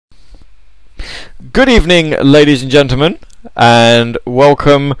Good evening, ladies and gentlemen, and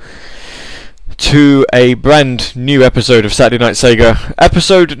welcome to a brand new episode of Saturday Night Sega,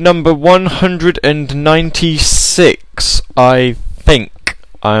 episode number 196, I think.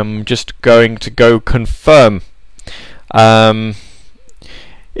 I'm just going to go confirm. If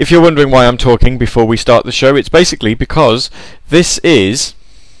you're wondering why I'm talking before we start the show, it's basically because this is...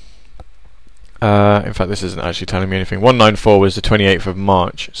 in fact, this isn't actually telling me anything. 194 was the 28th of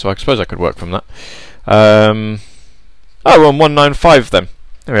March, so I suppose I could work from that. We're on 195 then.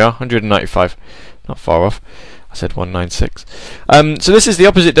 There we are, 195. Not far off. I said 196. So this is the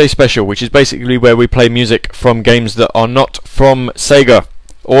Opposite Day special, which is basically where we play music from games that are not from Sega,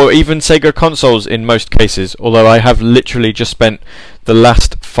 or even Sega consoles in most cases, although I have literally just spent the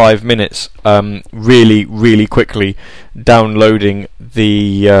last 5 minutes really quickly downloading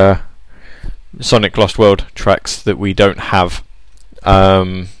the Sonic Lost World tracks that we don't have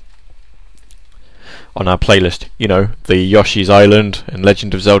on our playlist. You know, the Yoshi's Island and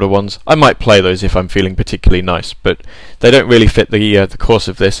Legend of Zelda ones. I might play those if I'm feeling particularly nice, but they don't really fit the course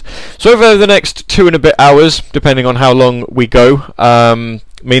of this. So over the next 2 and a bit hours, depending on how long we go,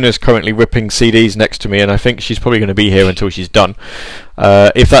 Mina's currently ripping CDs next to me, and I think she's probably going to be here until she's done.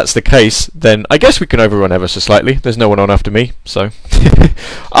 If that's the case, then I guess we can overrun ever so slightly. There's no one on after me, so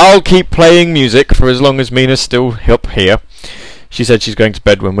I'll keep playing music for as long as Mina's still up here. She said she's going to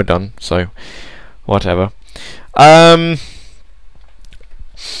bed when we're done, so whatever. I've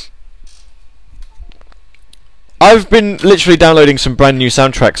been literally downloading some brand new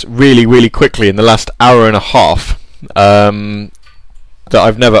soundtracks really quickly in the last hour and a half. That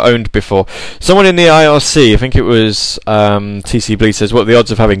I've never owned before. Someone in the IRC, I think it was TC Bleed, says, what are the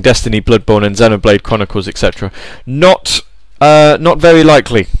odds of having Destiny, Bloodborne and Xenoblade Chronicles, etc.? Not very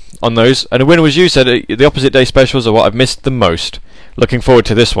likely on those. And a winner was you, said the Opposite Day specials are what I've missed the most. Looking forward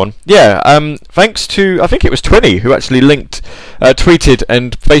to this one. Yeah, thanks to, I think it was Twinny, who actually tweeted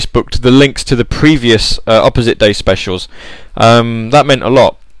and Facebooked the links to the previous Opposite Day specials. That meant a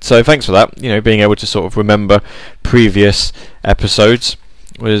lot. So thanks for that. You know, being able to sort of remember previous episodes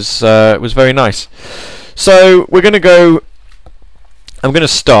was very nice. So we're going to go. I'm going to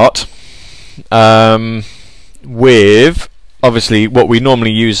start with obviously what we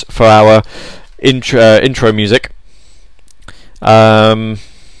normally use for our intro music. And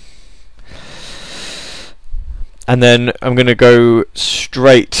then I'm going to go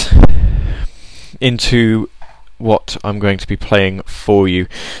straight into what I'm going to be playing for you.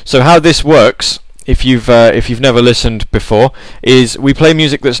 So how this works, if you've never listened before, is we play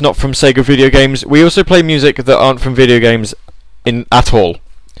music that's not from Sega video games. We also play music that aren't from video games at all.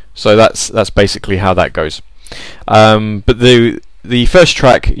 So that's basically how that goes. But the first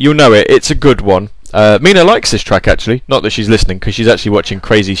track, you'll know it. It's a good one. Mina likes this track actually. Not that she's listening, because she's actually watching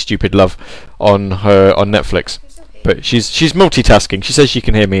Crazy Stupid Love on Netflix. But she's multitasking. She says she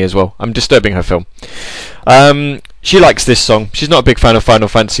can hear me as well. I'm disturbing her film. She likes this song. She's not a big fan of Final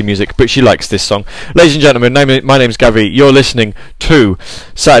Fantasy music, but she likes this song. Ladies and gentlemen, my name's Gavi. You're listening to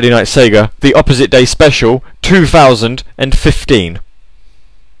Saturday Night Sega, the Opposite Day Special 2015.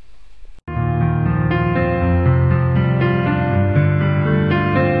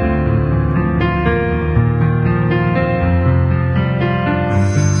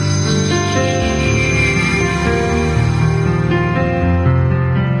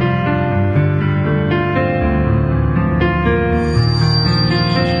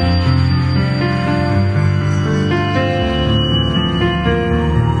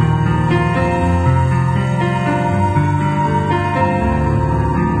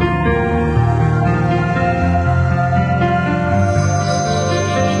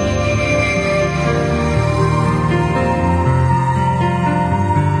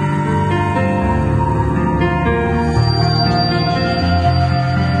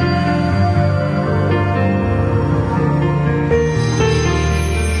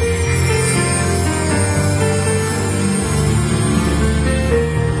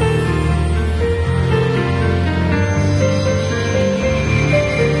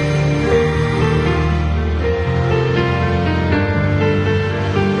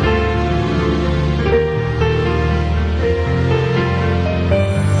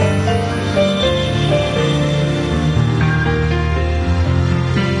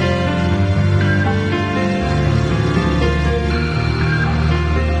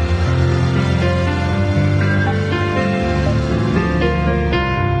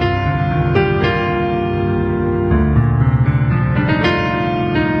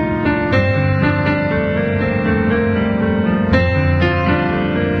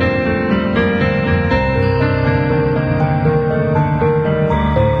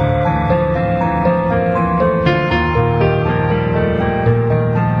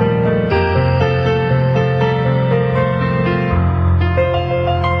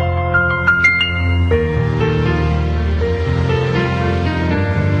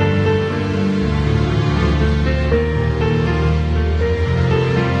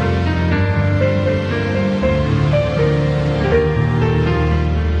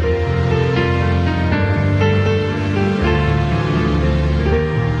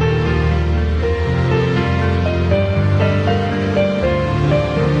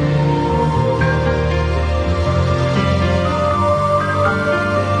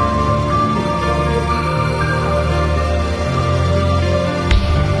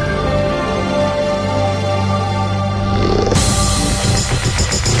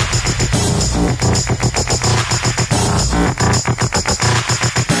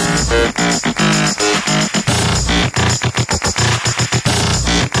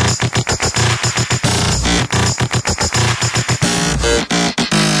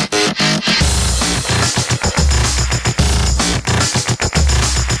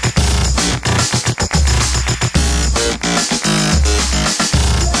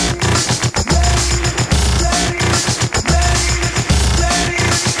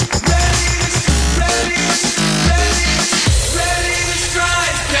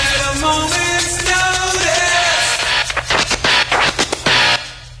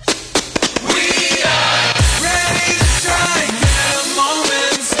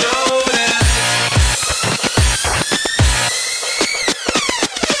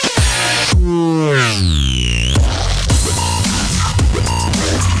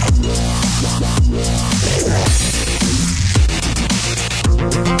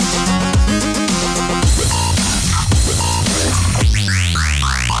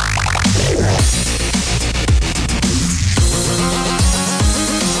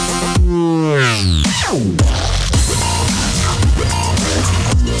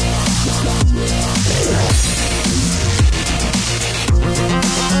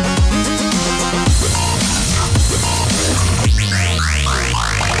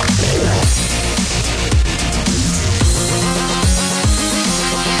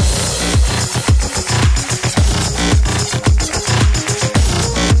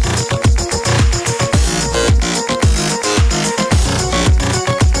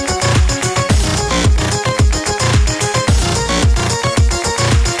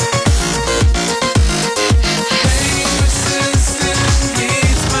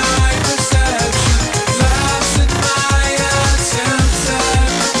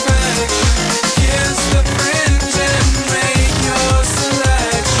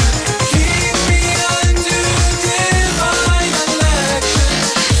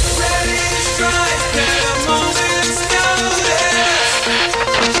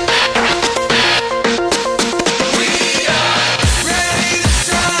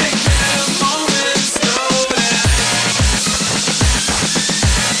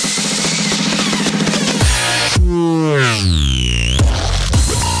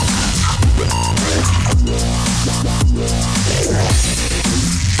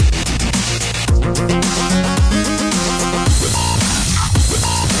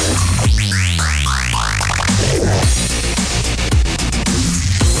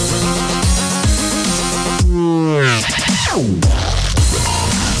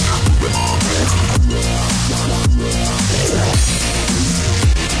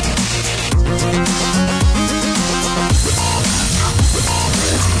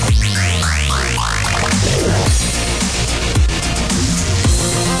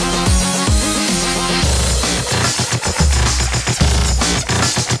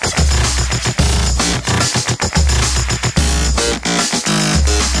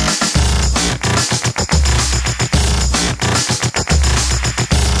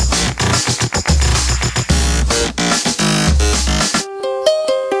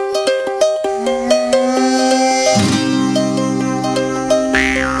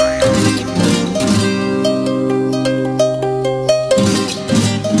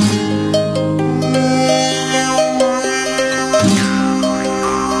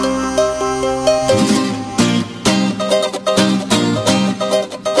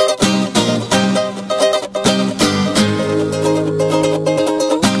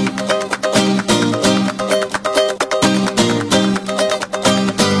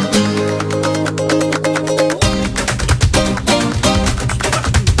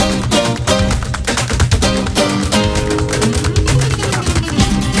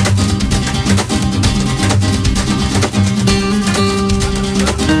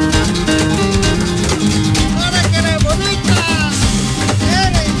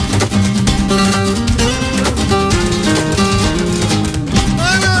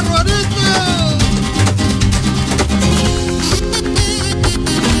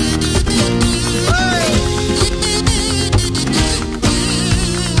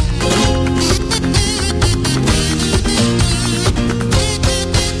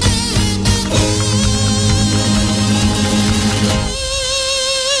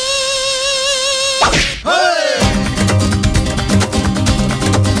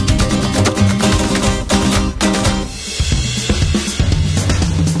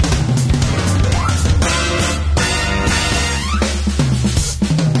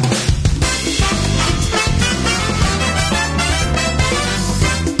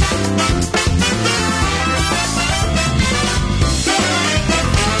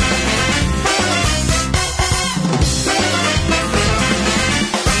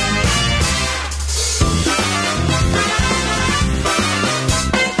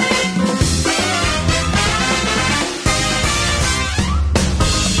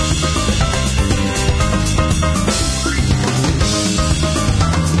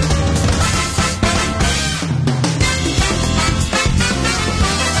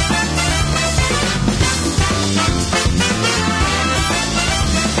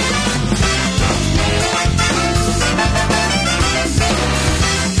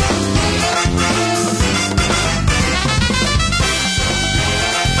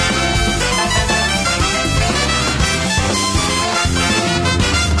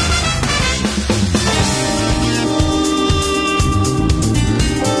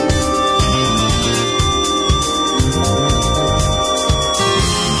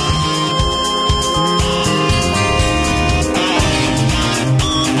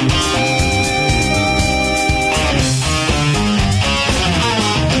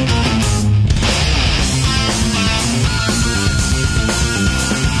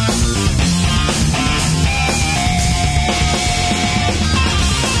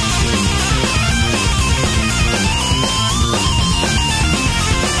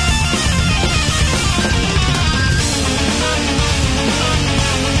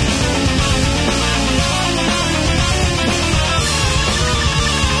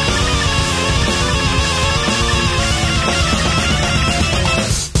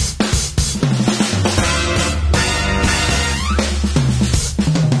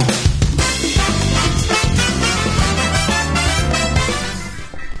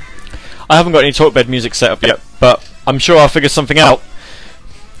 I haven't got any TalkBed music set up yet, but I'm sure I'll figure something out.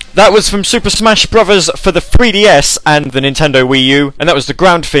 That was from Super Smash Bros. For the 3DS and the Nintendo Wii U, and that was the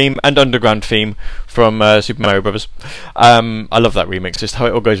ground theme and underground theme from Super Mario Bros. I love that remix, just how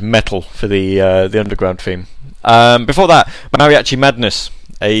it all goes metal for the underground theme. Before that, Mariachi Madness,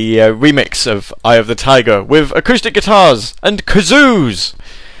 a remix of Eye of the Tiger with acoustic guitars and kazoos.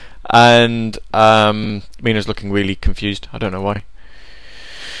 And Mina's looking really confused. I don't know why.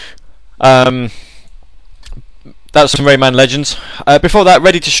 That's from Rayman Legends. Before that,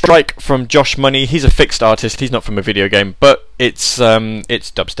 Ready to Strike from Josh Money. He's a fixed artist. He's not from a video game, but it's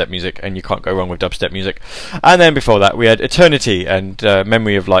dubstep music, and you can't go wrong with dubstep music. And then before that, we had Eternity and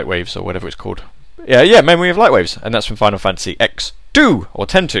Memory of Light Waves, or whatever it's called. Yeah, Memory of Light Waves, and that's from Final Fantasy X2 or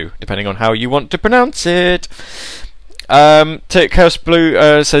 10-2, depending on how you want to pronounce it. Chaos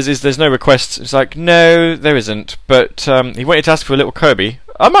Blue says, there's no requests? It's like, no, there isn't. But he wanted to ask for a little Kirby.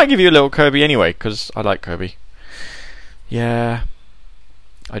 I might give you a little Kirby anyway, because I like Kirby. Yeah,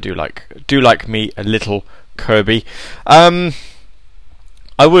 I do like me a little Kirby. I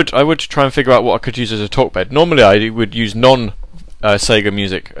would try and figure out what I could use as a talk bed. Normally I would use Sega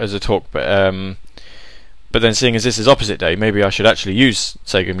music as a talk, but then seeing as this is opposite day, maybe I should actually use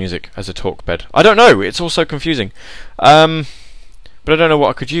Sega music as a talk bed. I don't know. It's all so confusing. But I don't know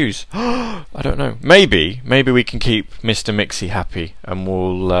what I could use. I don't know. Maybe we can keep Mr. Mixie happy, and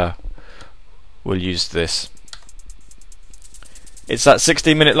we'll use this. It's that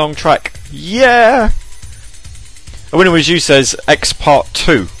 16-minute long track. Yeah! A Winner Was You says X Part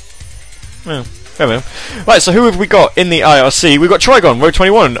 2. Well, right, so who have we got in the IRC? We've got Trigon, Road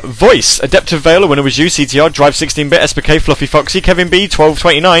 21, Voice, Adeptive Veil, A Winner Was You, CTR, Drive 16-bit, SPK, Fluffy Foxy, Kevin B,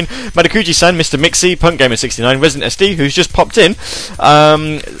 1229, Madakuji-san, Mr. Mixie, Punk Gamer 69, Resident SD, who's just popped in,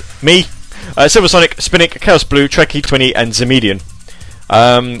 me, Silver Sonic, Spinnick, Chaos Blue, Trekkie, 20, and Zemedian.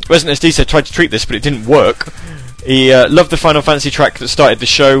 Resident SD said tried to treat this, but it didn't work. He loved the Final Fantasy track that started the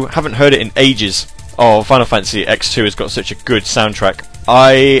show. Haven't heard it in ages. Oh, Final Fantasy X2 has got such a good soundtrack.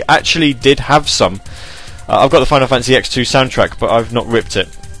 I actually did have some. I've got the Final Fantasy X2 soundtrack, but I've not ripped it.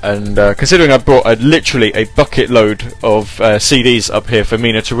 And considering I brought literally a bucket load of CDs up here for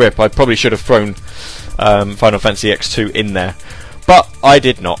Mina to rip, I probably should have thrown Final Fantasy X2 in there. But I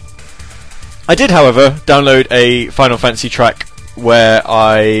did not. I did, however, download a Final Fantasy track where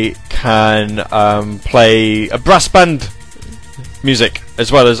I can play a brass band music, as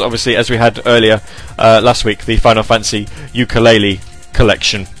well as, obviously, as we had earlier last week, the Final Fantasy ukulele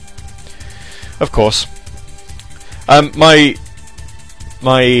collection. Of course. My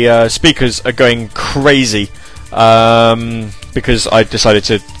speakers are going crazy because I decided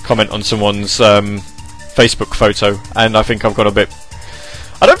to comment on someone's Facebook photo, and I think I've got a bit...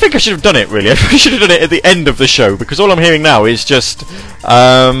 I don't think I should have done it, really. I should have done it at the end of the show, because all I'm hearing now is just...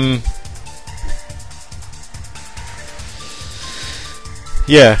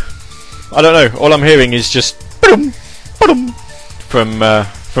 yeah. I don't know. All I'm hearing is just... from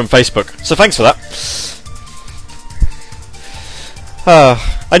Facebook. So thanks for that.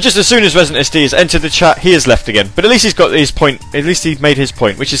 And just as soon as Resident SD has entered the chat, he has left again. But at least he's got his point. At least he made his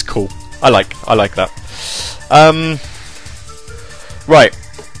point, which is cool. I like that. Right.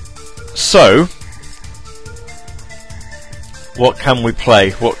 So, what can we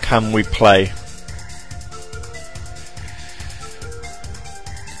play?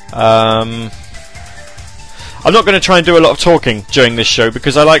 I'm not going to try and do a lot of talking during this show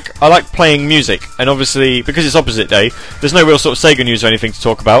because I like playing music, and obviously because it's opposite day, there's no real sort of Sega news or anything to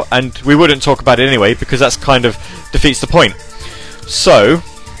talk about, and we wouldn't talk about it anyway because that's kind of defeats the point. So,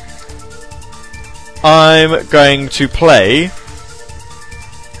 I'm going to play...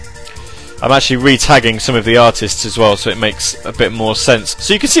 I'm actually re-tagging some of the artists as well, so it makes a bit more sense.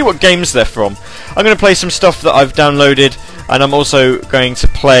 So you can see what games they're from. I'm going to play some stuff that I've downloaded, and I'm also going to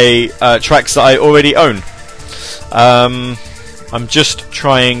play tracks that I already own. I'm just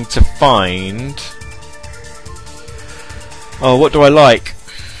trying to find... Oh, what do I like?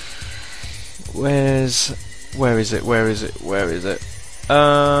 Where is it?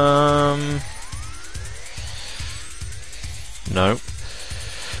 No.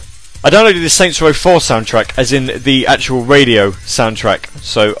 I downloaded the Saints Row 4 soundtrack, as in the actual radio soundtrack,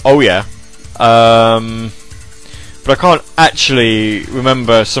 so, oh yeah. But I can't actually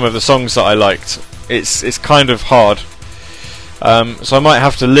remember some of the songs that I liked. It's kind of hard. So I might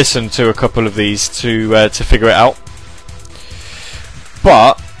have to listen to a couple of these to figure it out.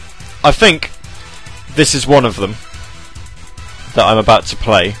 But I think this is one of them that I'm about to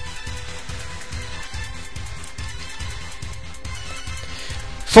play.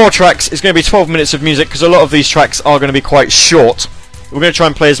 4 tracks. It's going to be 12 minutes of music because a lot of these tracks are going to be quite short. We're going to try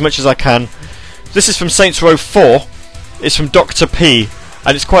and play as much as I can. This is from Saints Row 4. It's from Dr. P,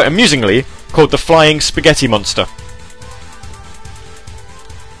 and it's quite amusingly called the Flying Spaghetti Monster.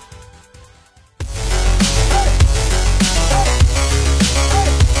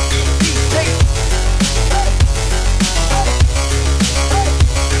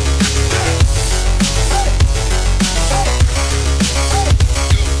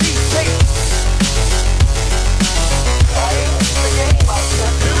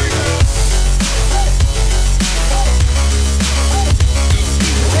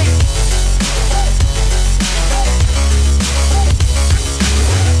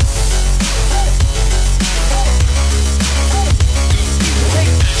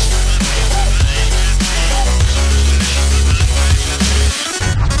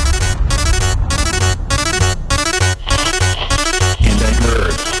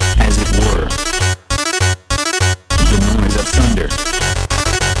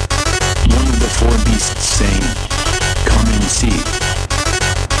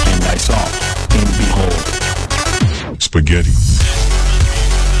 Spaghetti.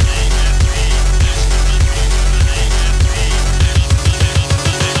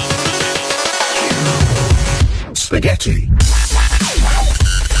 Spaghetti.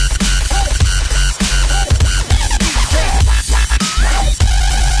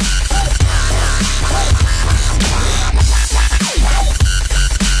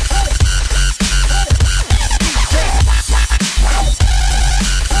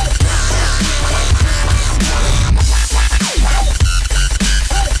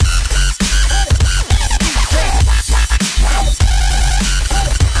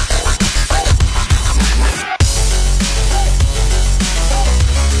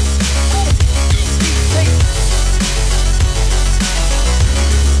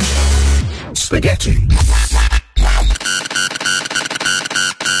 Spaghetti.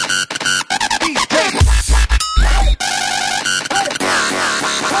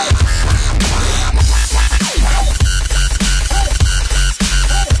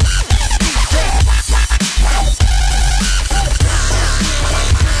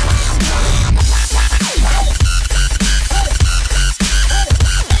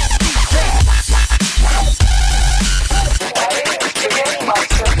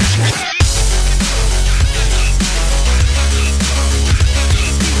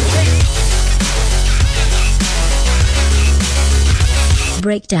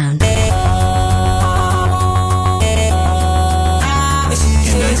 Breakdown. And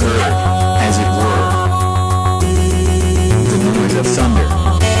I heard, as it were, the noise of thunder.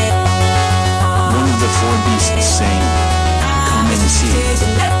 One of the four beasts saying, "Come and see."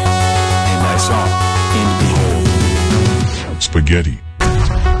 And I saw, and behold, spaghetti.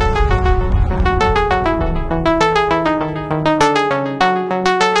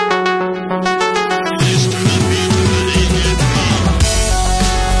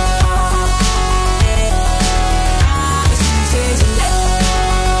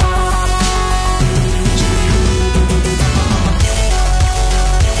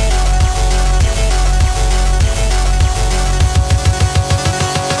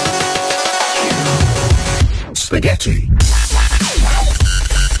 Spaghetti.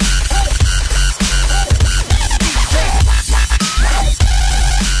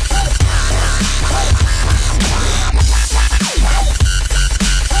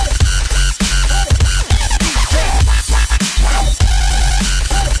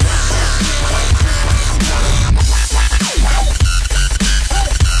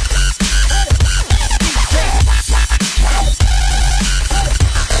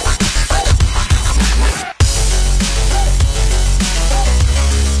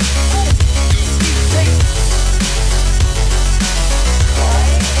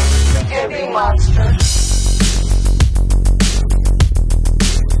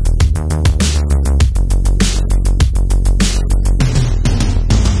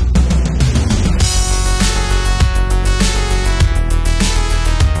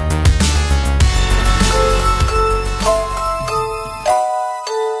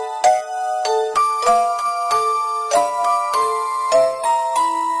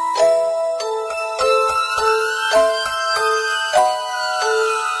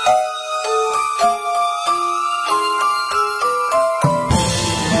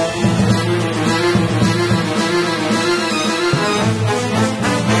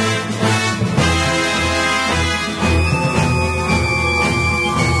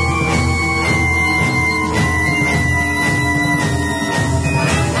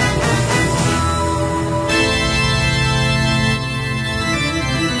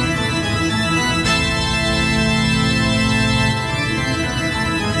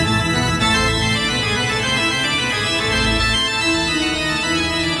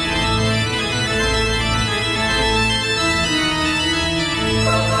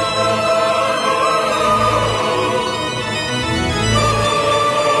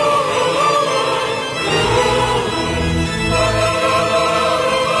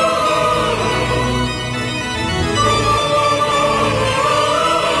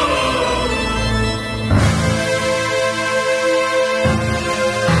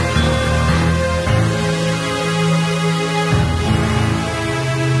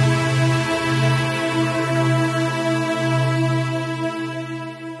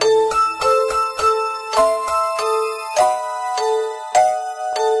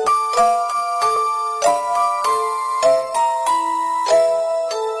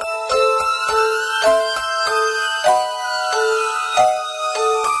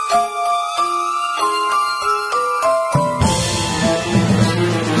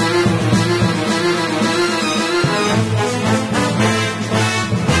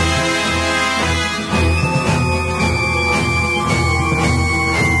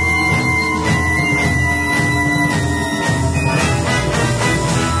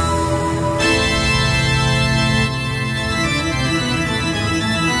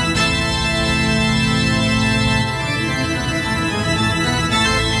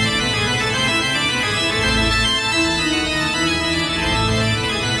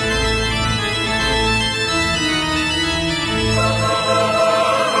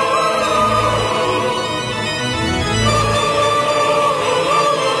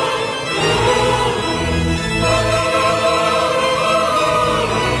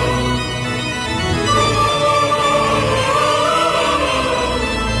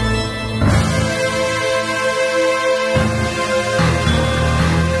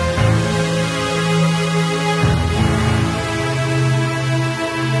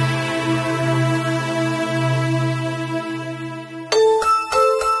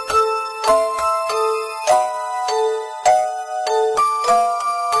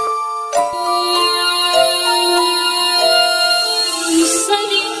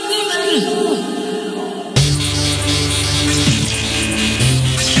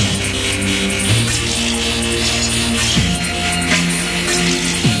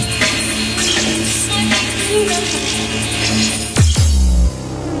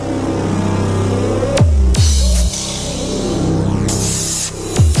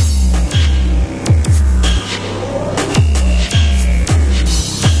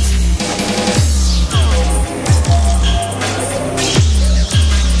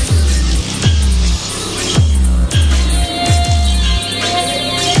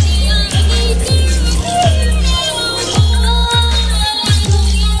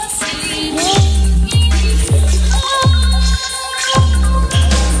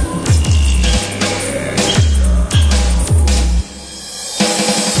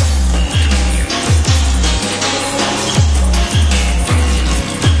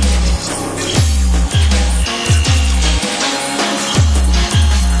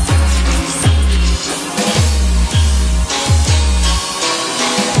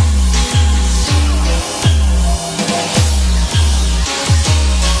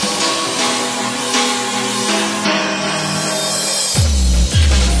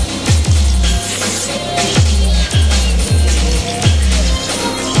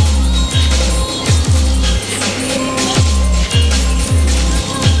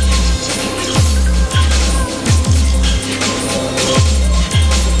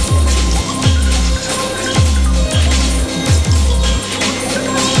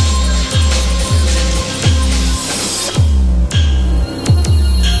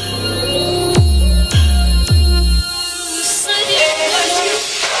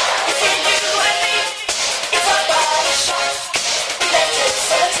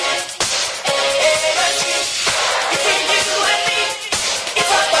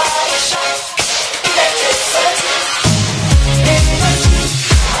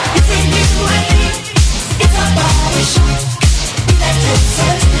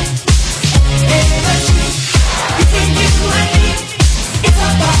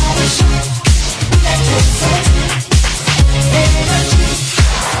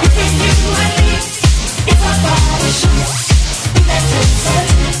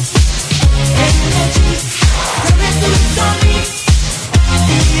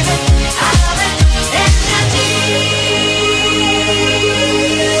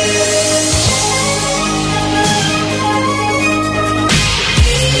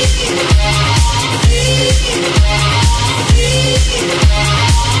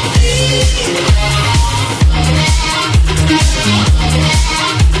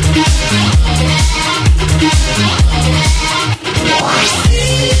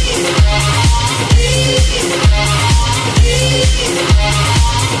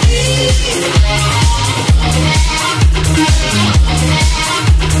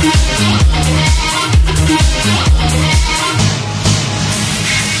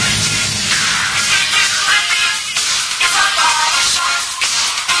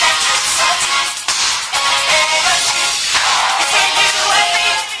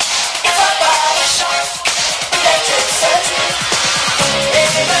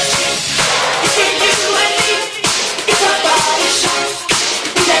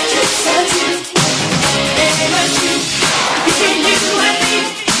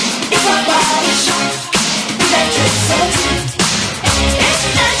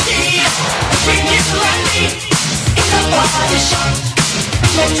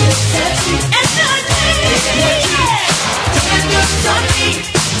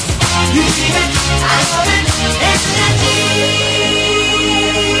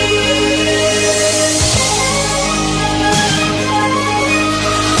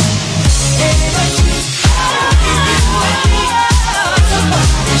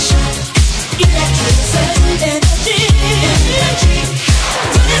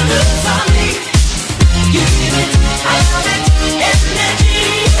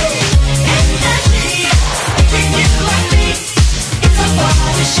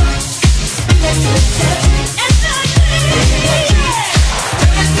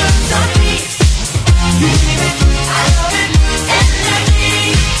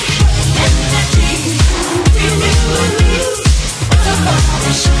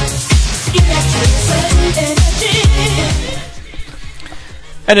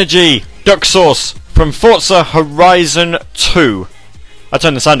 Energy, Duck Sauce from Forza Horizon 2. I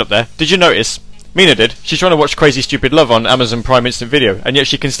turned the sound up there. Did you notice? Mina did. She's trying to watch Crazy Stupid Love on Amazon Prime Instant Video, and yet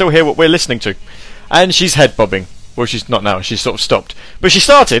she can still hear what we're listening to. And she's head bobbing. Well, she's not now. She's sort of stopped. But she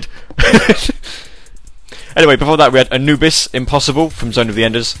started. Anyway, before that we had Anubis, Impossible from Zone of the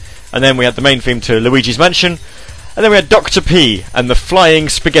Enders. And then we had the main theme to Luigi's Mansion. And then we had Dr. P and the Flying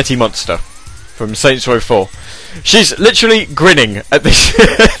Spaghetti Monster from Saints Row 4. She's literally grinning at this,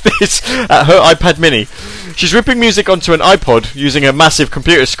 at her iPad mini. She's ripping music onto an iPod using a massive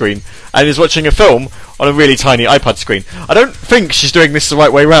computer screen and is watching a film on a really tiny iPad screen. I don't think she's doing this the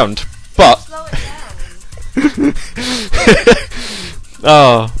right way round, but Slow it down.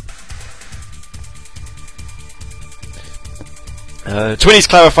 oh. Twinny's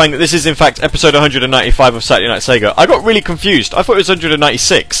clarifying that this is in fact episode 195 of Saturday Night Sega. I got really confused. I thought it was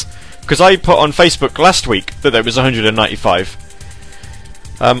 196 because I put on Facebook last week that there was 195.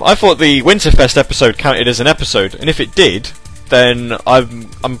 I thought the Winterfest episode counted as an episode, and if it did, then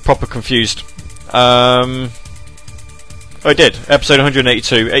I'm proper confused. Oh, it did. Episode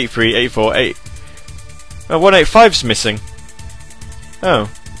 182, 83, 84, 8. 185's missing. Oh.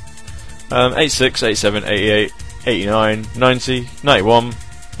 86, 87, 88, 89, 90, 91,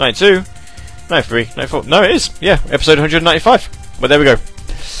 92, 93, 94. No, it is. Yeah, episode 195. But there we go.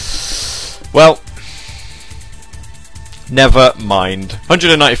 Well, never mind.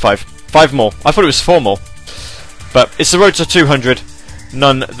 195. 5 more. I thought it was 4 more. But it's the road to 200,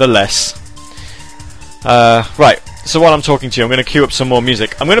 nonetheless. Right, so while I'm talking to you, I'm going to queue up some more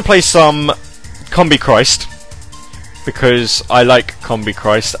music. I'm going to play some Combi Christ, because I like Combi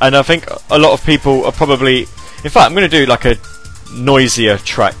Christ, and I think a lot of people are probably... In fact, I'm going to do like a noisier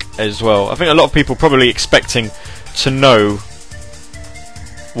track as well. I think a lot of people are probably expecting to know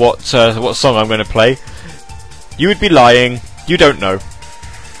what song I'm going to play. You would be lying. You don't know.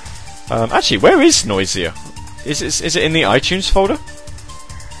 Actually, where is noisier? Is it in the iTunes folder?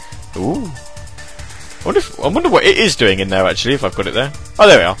 Ooh. I wonder what it is doing in there, actually, if I've got it there. Oh,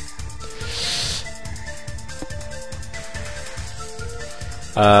 there we are.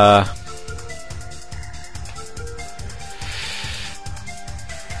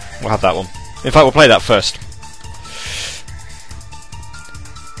 We'll have that one. In fact, we'll play that first.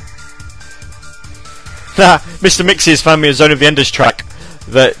 Mr. Mixie has found me a Zone of the Enders track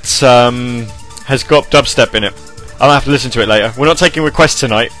that has got dubstep in it. I'll have to listen to it later. We're not taking requests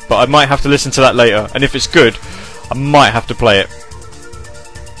tonight, but I might have to listen to that later. And if it's good, I might have to play it.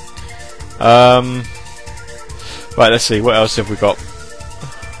 Right, let's see. What else have we got?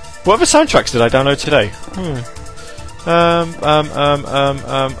 What other soundtracks did I download today?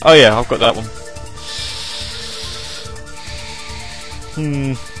 Oh yeah, I've got that one.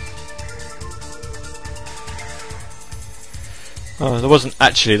 Oh, there wasn't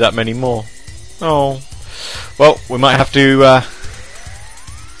actually that many more. Oh. Well, we might have to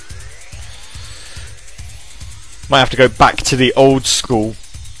go back to the old school,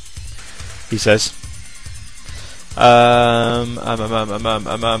 he says. I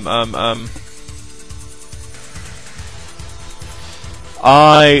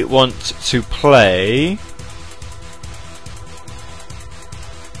want to play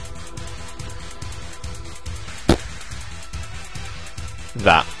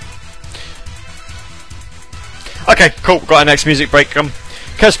that. Okay, cool. Got our next music break.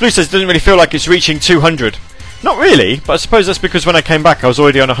 Curse Blue says it doesn't really feel like it's reaching 200. Not really, but I suppose that's because when I came back I was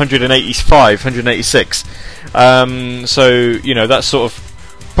already on 185, 186. So, you know, that sort of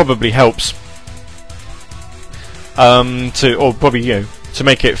probably helps. To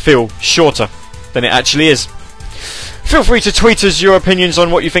make it feel shorter than it actually is. Feel free to tweet us your opinions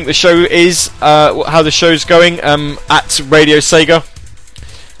on what you think the show is, how the show's going, at Radio Sega.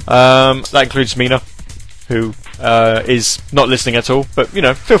 That includes Mina, who is not listening at all, but you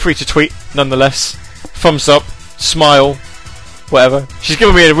know, feel free to tweet nonetheless. Thumbs up, smile, whatever. She's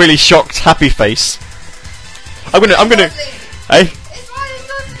giving me a really shocked, happy face. I'm gonna. Hey.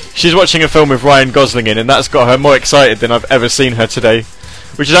 She's watching a film with Ryan Gosling in, and that's got her more excited than I've ever seen her today.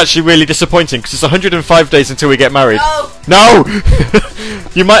 Which is actually really disappointing, because it's 105 days until we get married. No!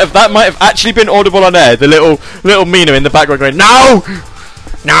 That might have actually been audible on air, the little Mina in the background going, No!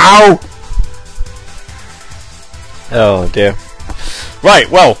 No! Oh dear. Right,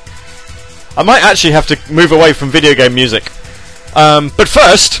 well, I might actually have to move away from video game music. But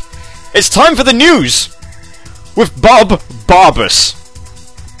first, it's time for the news! With Bob Barbus.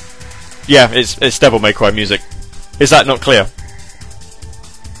 Yeah, it's Devil May Cry music. Is that not clear?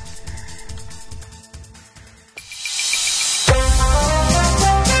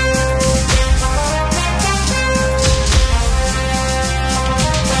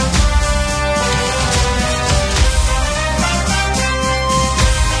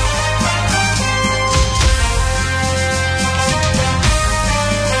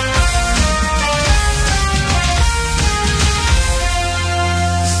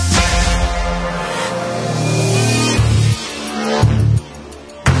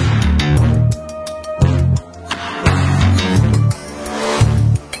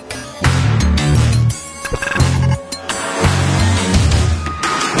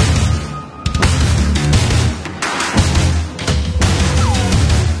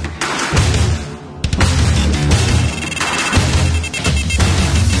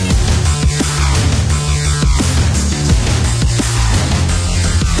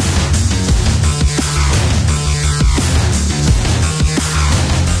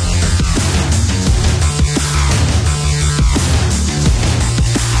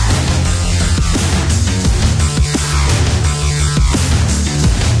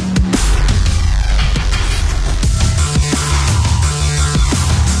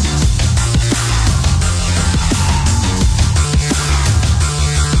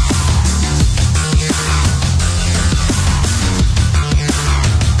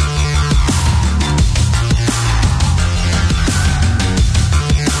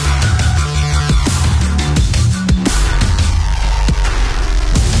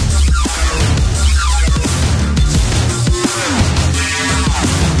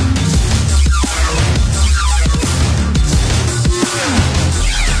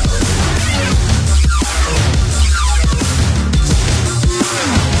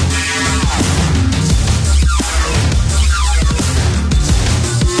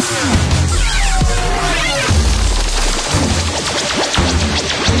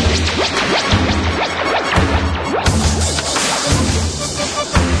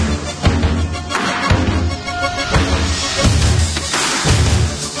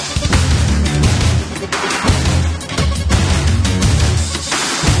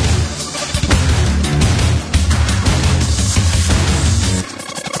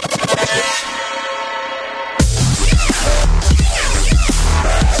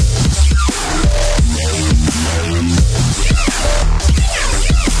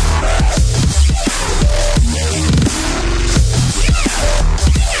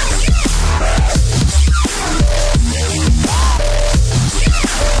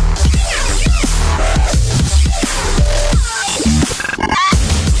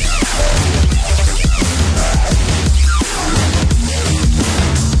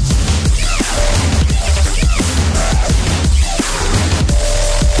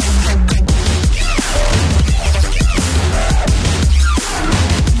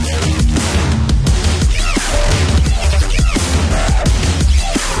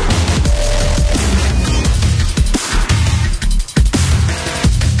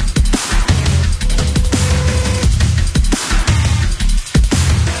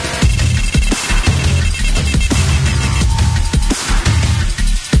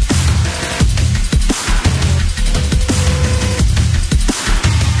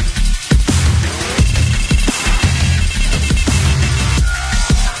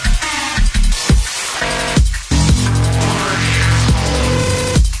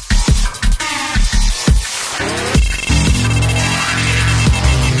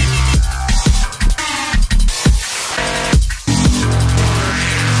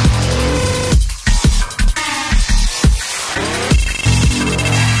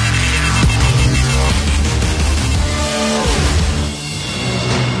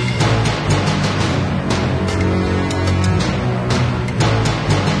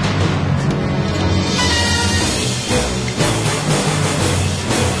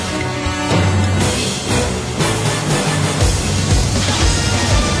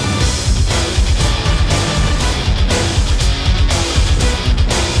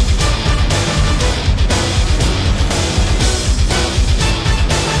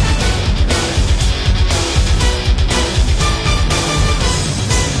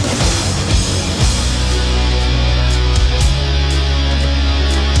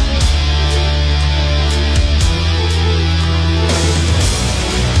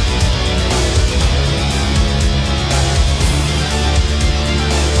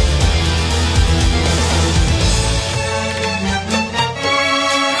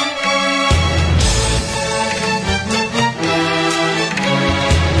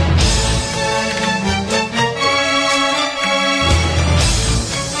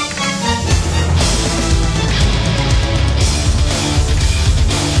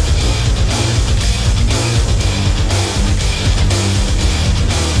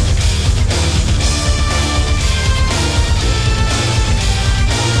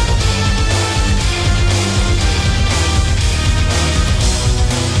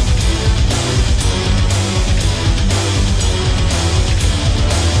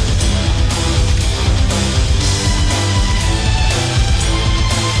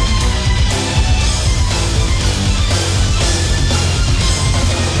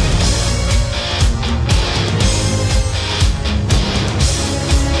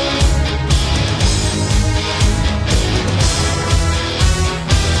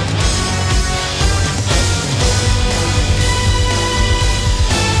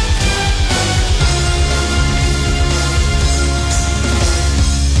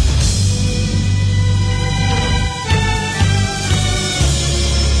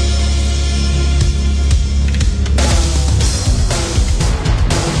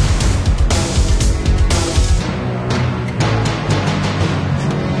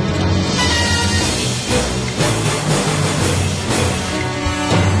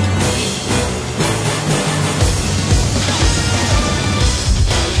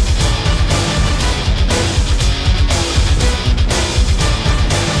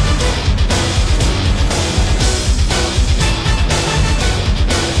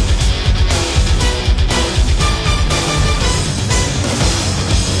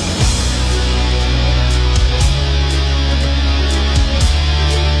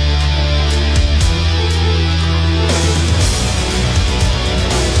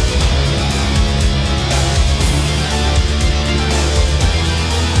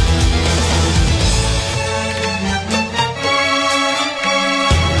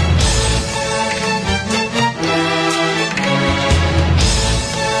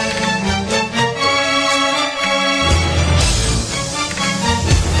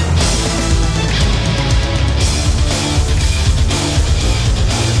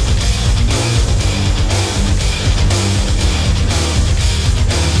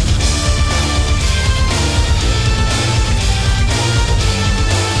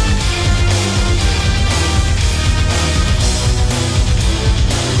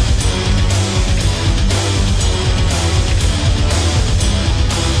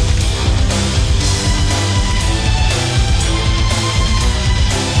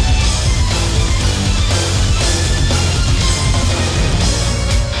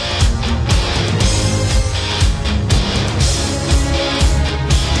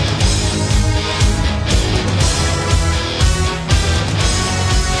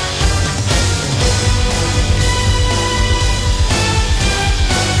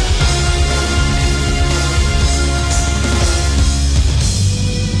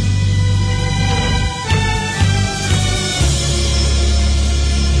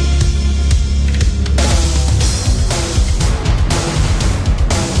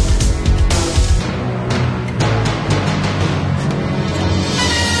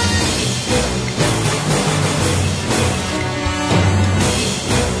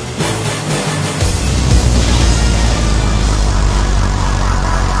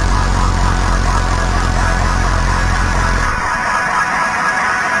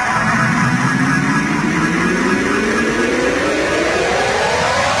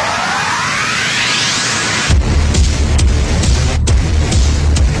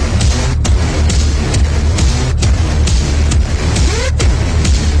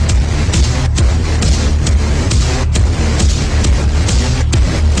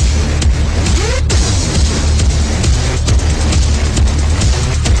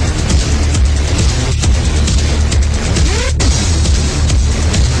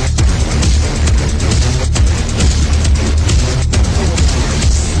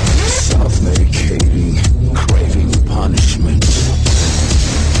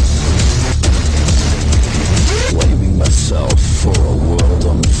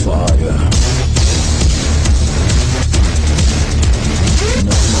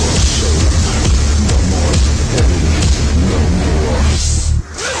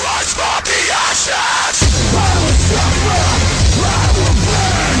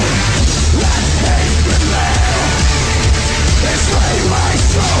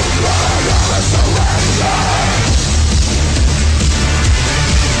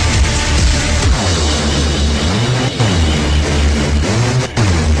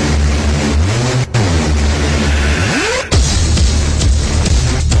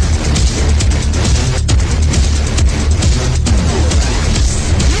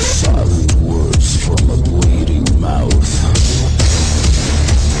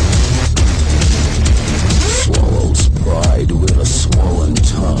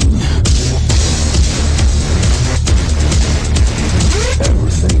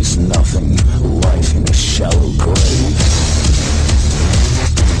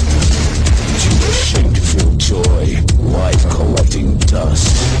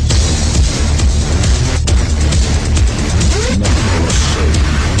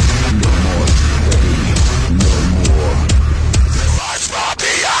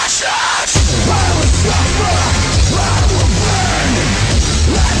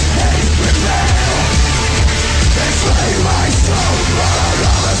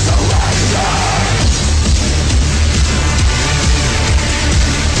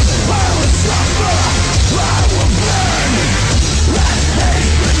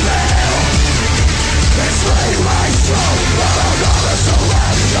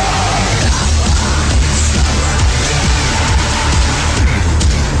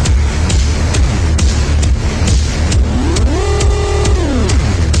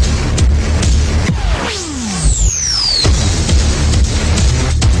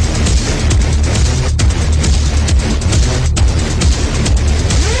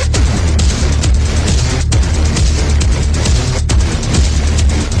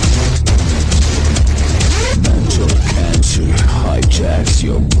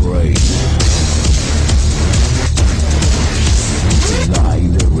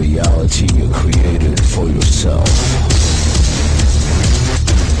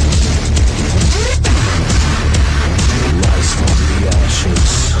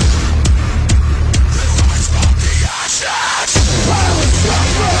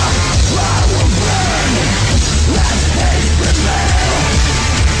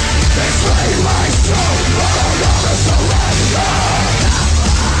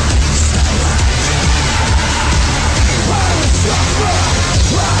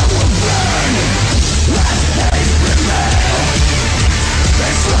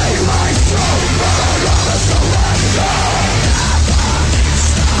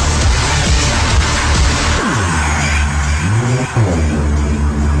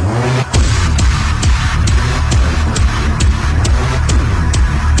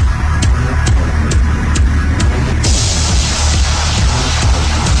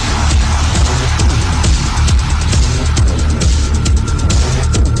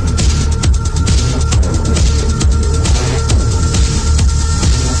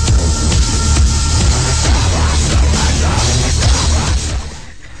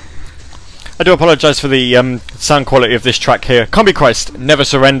 I do apologise for the sound quality of this track here. Combi Christ, Never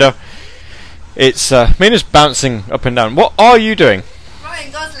Surrender. It's Mina's bouncing up and down. What are you doing?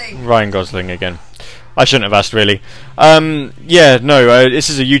 Ryan Gosling. Ryan Gosling again. I shouldn't have asked, really. Yeah, no, this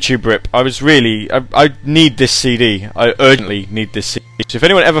is a YouTube rip. I was really... I need this CD. I urgently need this CD. So if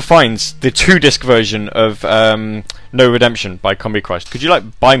anyone ever finds the 2-disc version of No Redemption by Combi Christ, could you,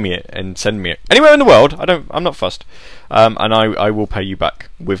 like, buy me it and send me it? Anywhere in the world. I'm not fussed. And I will pay you back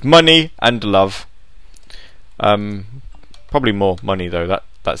with money and love. Probably more money, though.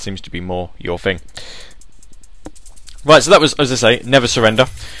 That seems to be more your thing. Right, so that was, as I say, Never Surrender.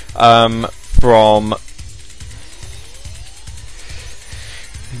 From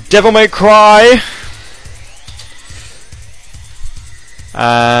Devil May Cry.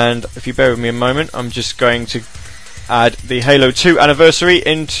 And if you bear with me a moment, I'm just going to add the Halo 2 anniversary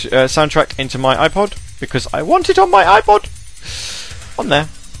into soundtrack into my iPod, because I want it on my iPod. On there.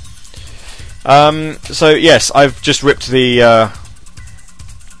 So yes, I've just ripped the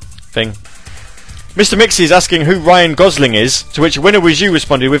thing. Mr. Mixie is asking who Ryan Gosling is, to which Winner Was You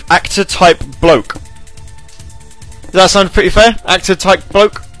responded with actor type bloke. Does that sound pretty fair? Actor type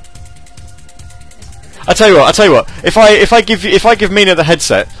bloke? I tell you what. If I give Mina the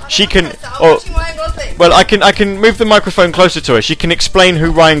headset, she can. Well, I can move the microphone closer to her. She can explain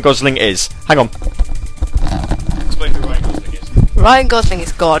who Ryan Gosling is. Hang on. Explain who Ryan Gosling is. Ryan Gosling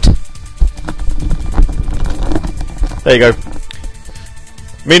is God. There you go.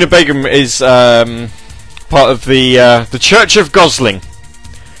 Mina Begum is part of the Church of Gosling.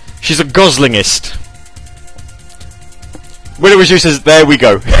 She's a Goslingist. Winner Was You says, there we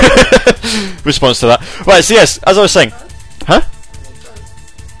go. Response to that. Right, so yes, as I was saying. Huh?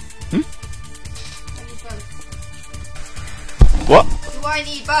 What? Do I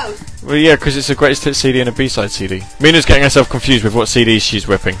need both? Well, yeah, because it's a greatest hits CD and a B-side CD. Mina's getting herself confused with what CDs she's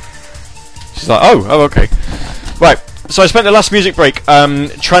ripping. She's like, oh, okay. Right. So I spent the last music break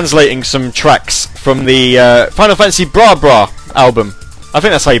translating some tracks from the Final Fantasy Bra Bra album. I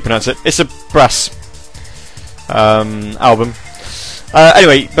think that's how you pronounce it. It's a brass album.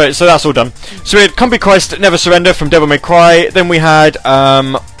 Anyway, so that's all done. So we had Combi Christ, Never Surrender from Devil May Cry. Then we had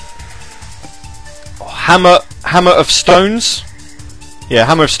Hammer of Stones. Yeah,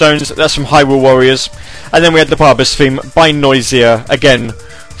 Hammer of Stones. That's from Hyrule Warriors. And then we had the Barbus theme by Noisia, again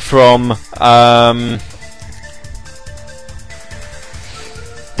from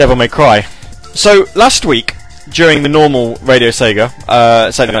Devil May Cry. So last week, during the normal Radio Sega,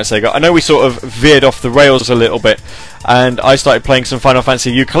 Saturday Night Sega, I know we sort of veered off the rails a little bit, and I started playing some Final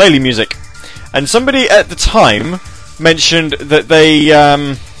Fantasy ukulele music. And somebody at the time mentioned that they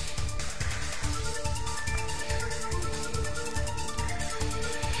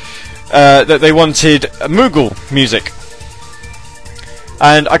wanted Moogle music.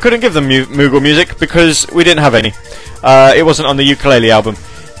 And I couldn't give them Moogle music because we didn't have any. It wasn't on the ukulele album.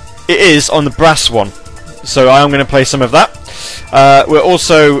 It is on the brass one, so I am going to play some of that. We're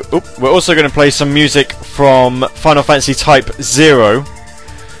also going to play some music from Final Fantasy Type 0,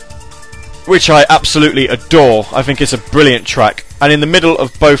 which I absolutely adore. I think it's a brilliant track. And in the middle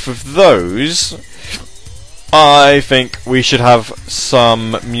of both of those, I think we should have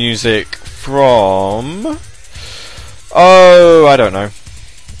some music from... Oh, I don't know.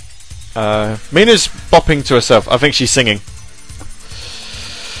 Mina's bopping to herself. I think she's singing.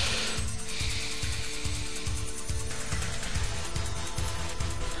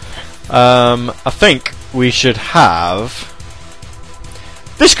 I think we should have...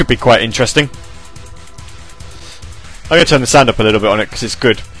 This could be quite interesting. I'm going to turn the sound up a little bit on it because it's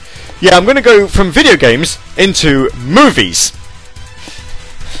good. Yeah, I'm going to go from video games into movies.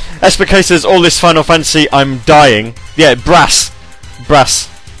 SPK says, all this Final Fantasy, I'm dying. Yeah, brass.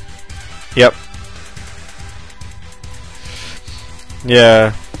 Yep.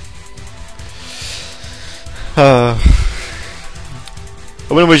 Yeah.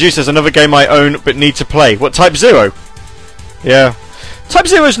 Winner Was You says, another game I own but need to play. What, Type 0? Yeah. Type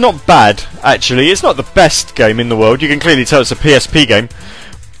 0 is not bad, actually. It's not the best game in the world. You can clearly tell it's a PSP game.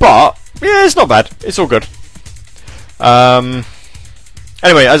 But, yeah, it's not bad. It's all good. Anyway,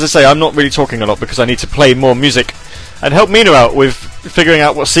 as I say, I'm not really talking a lot because I need to play more music and help Mina out with figuring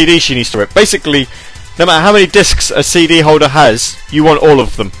out what CD she needs to rip. Basically, no matter how many discs a CD holder has, you want all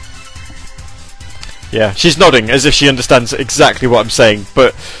of them. Yeah, she's nodding as if she understands exactly what I'm saying,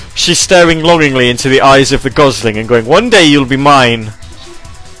 but she's staring longingly into the eyes of the Gosling and going, one day you'll be mine.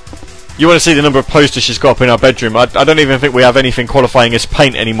 You want to see the number of posters she's got up in our bedroom. I don't even think we have anything qualifying as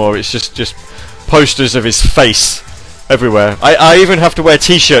paint anymore. It's just posters of his face everywhere. I even have to wear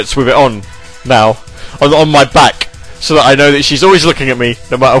t-shirts with it on now, on my back, so that I know that she's always looking at me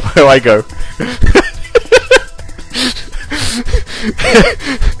no matter where I go.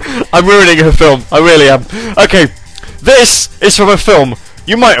 I'm ruining her film. I really am. Okay, this is from a film.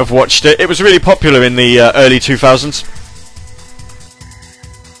 You might have watched it. It was really popular in the early 2000s.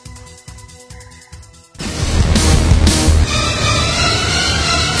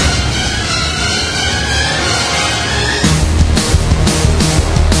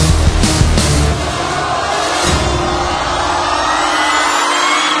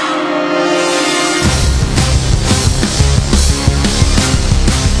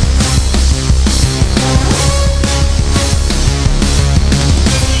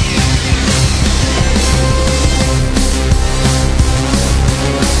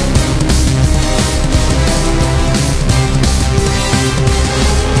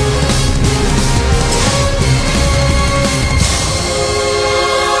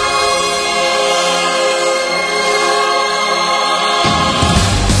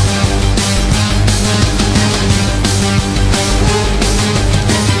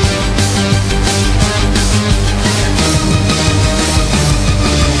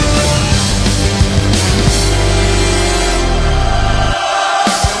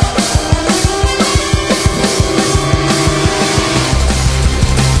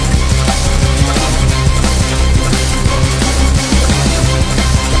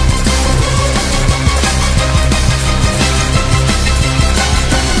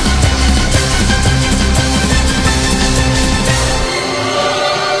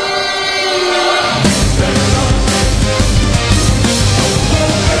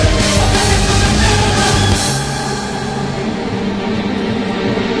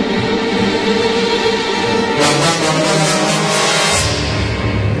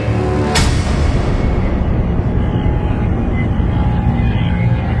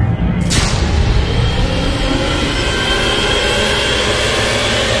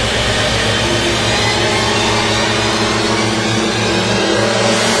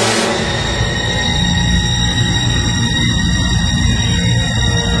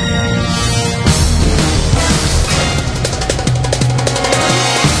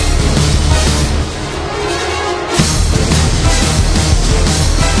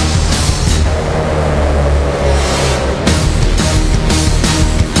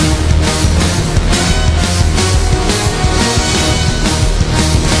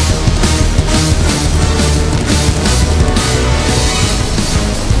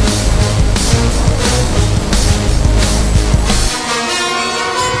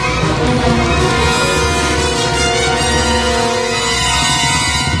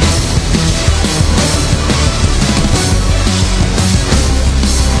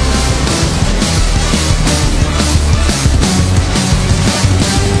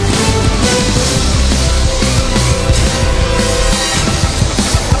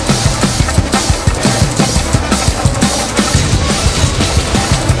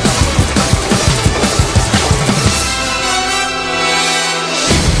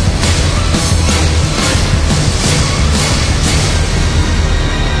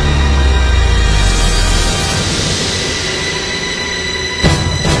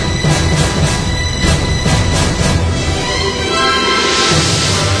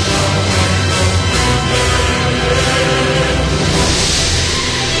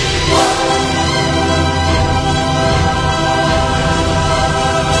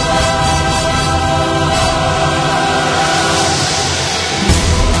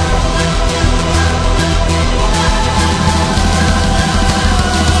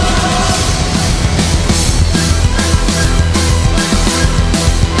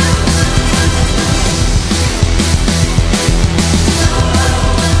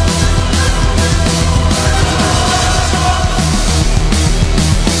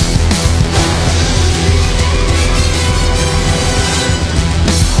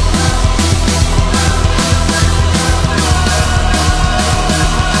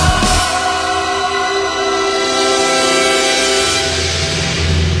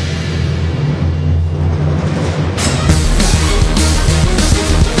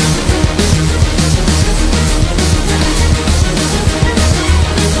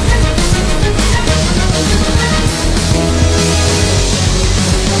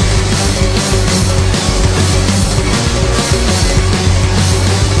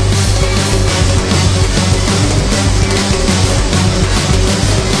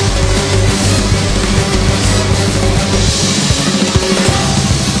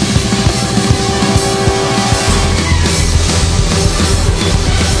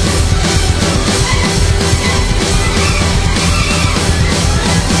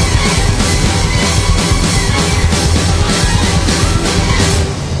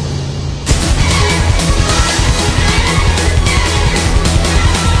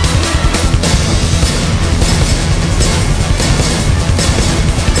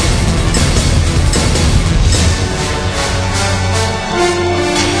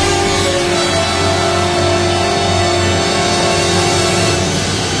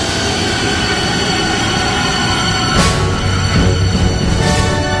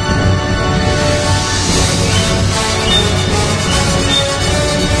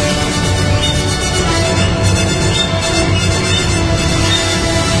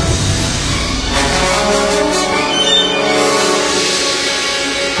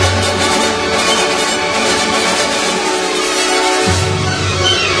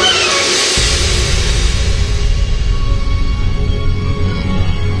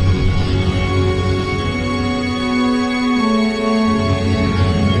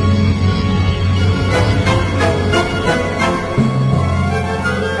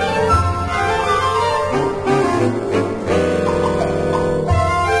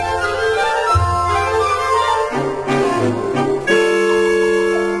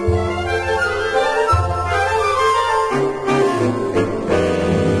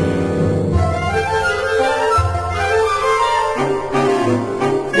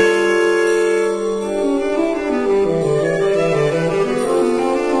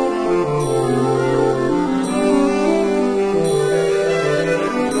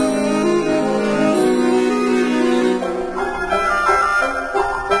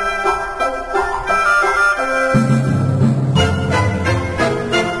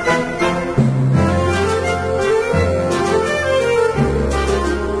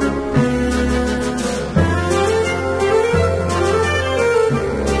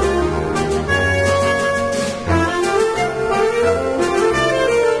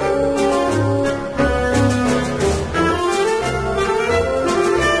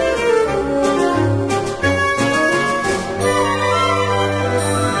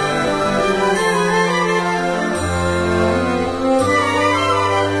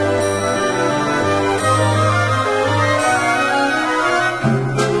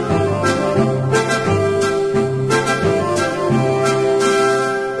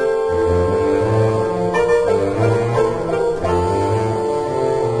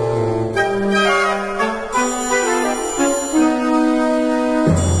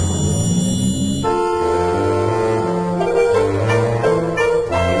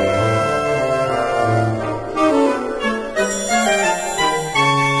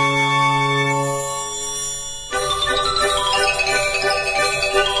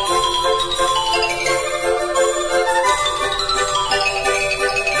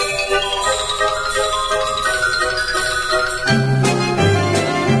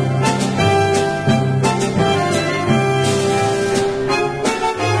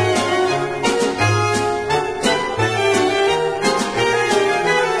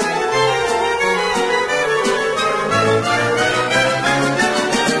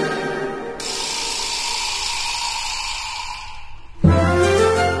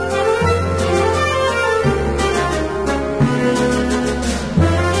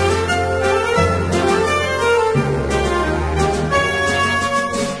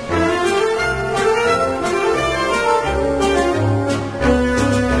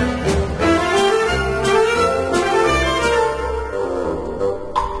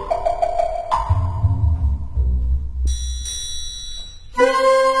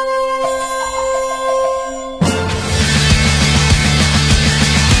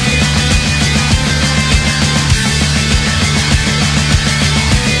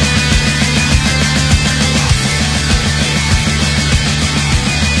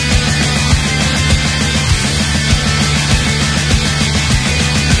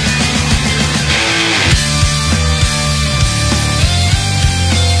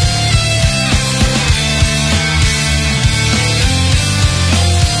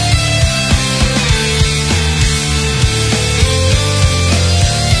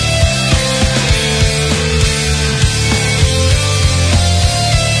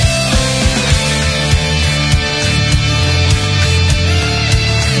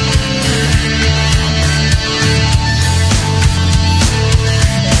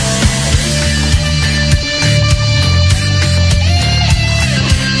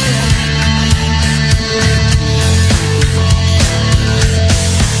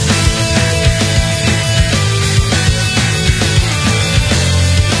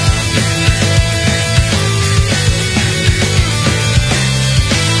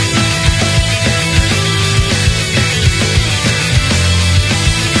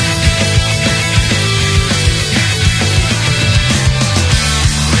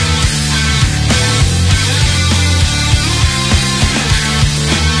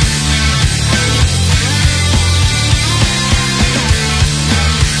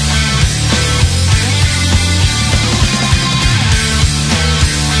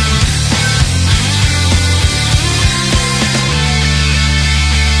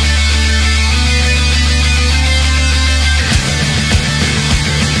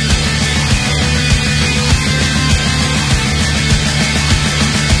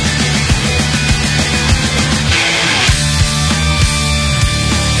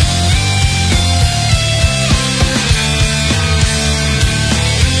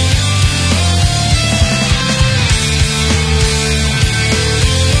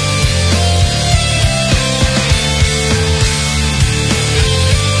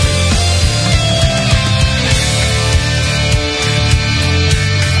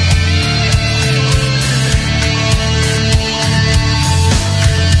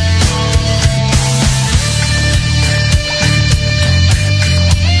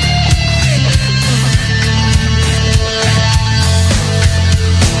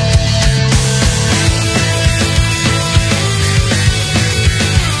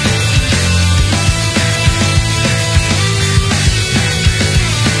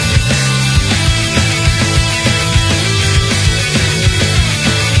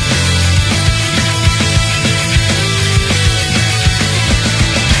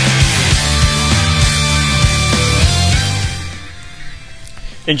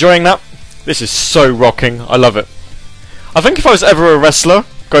 Enjoying that? This is so rocking. I love it. I think if I was ever a wrestler,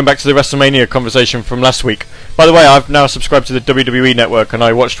 going back to the WrestleMania conversation from last week, by the way, I've now subscribed to the WWE Network and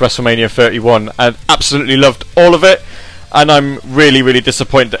I watched WrestleMania 31 and absolutely loved all of it. And I'm really, really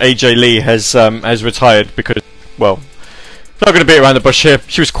disappointed that AJ Lee has retired because, well, not going to beat around the bush here.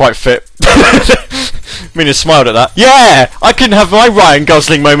 She was quite fit. Mina smiled at that. Yeah, I can have my Ryan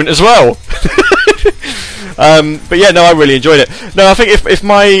Gosling moment as well. But yeah, no, I really enjoyed it. No, I think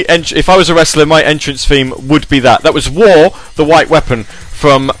if I was a wrestler, my entrance theme would be that. That was War, the White Weapon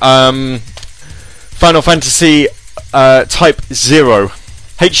from Final Fantasy Type 0.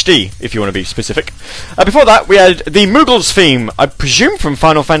 HD, if you want to be specific. Before that, we had the Moogles theme, I presume from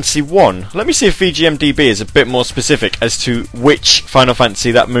Final Fantasy 1. Let me see if VGMDB is a bit more specific as to which Final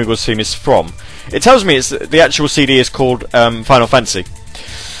Fantasy that Moogles theme is from. It tells me the actual CD is called Final Fantasy.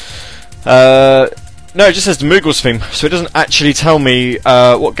 No, it just says the Moogles theme, so it doesn't actually tell me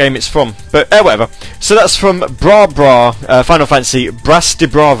what game it's from. But whatever. So that's from Bra Bra, Final Fantasy Brass de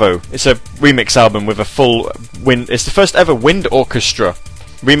Bravo. It's a remix album with a full wind. It's the first ever wind orchestra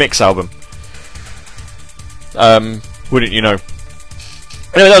remix album. Wouldn't you know?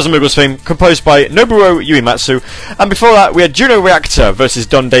 Anyway, that was a Moogles theme, composed by Nobuo Uematsu. And before that, we had Juno Reactor versus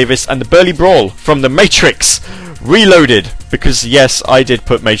Don Davis and the Burly Brawl from The Matrix Reloaded. Because yes, I did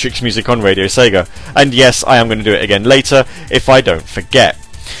put Matrix music on Radio Sega. And yes, I am going to do it again later, if I don't forget.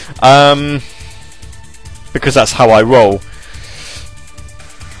 Because that's how I roll.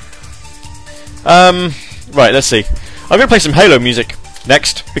 Right, let's see. I'm going to play some Halo music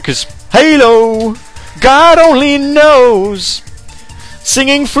next, because Halo, God only knows.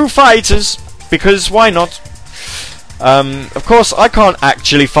 Singing Foo Fighters, because why not? Of course, I can't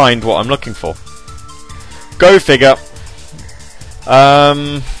actually find what I'm looking for. Go figure.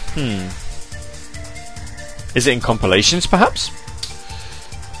 Is it in compilations, perhaps?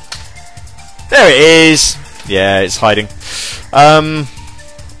 There it is. Yeah, it's hiding.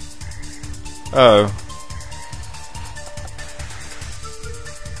 Oh.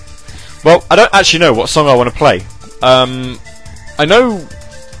 Well, I don't actually know what song I want to play. I know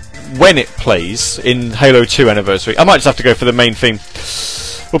when it plays in Halo 2 Anniversary. I might just have to go for the main theme.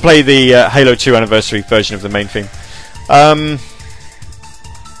 We'll play the Halo 2 Anniversary version of the main theme.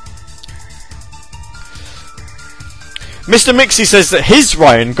 Mr. Mixie says that his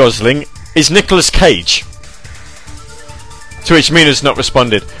Ryan Gosling is Nicolas Cage. To which Mina's not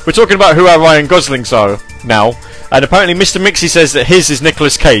responded. We're talking about who our Ryan Goslings are now. And apparently Mr. Mixie says that his is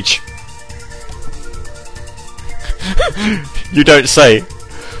Nicolas Cage. You don't say.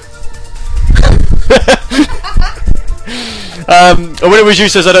 When it was you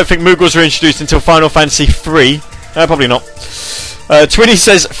says I don't think Moogles were introduced until Final Fantasy 3. Probably not. Twinny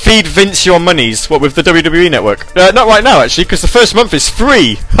says feed Vince your monies. What, with the WWE Network? Not right now actually, because the first month is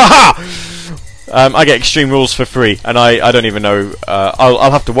free. Haha. I get Extreme Rules for free, and I don't even know.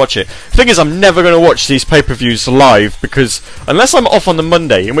 I'll have to watch it. Thing is, I'm never going to watch these pay-per-views live because unless I'm off on the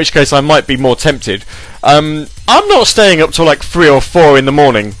Monday, in which case I might be more tempted. I'm not staying up till like 3 or 4 in the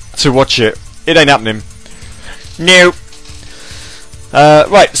morning to watch it. It ain't happening. No.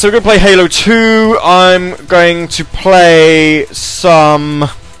 Right, so we're going to play Halo 2. I'm going to play some...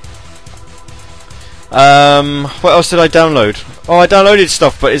 what else did I download? Oh, I downloaded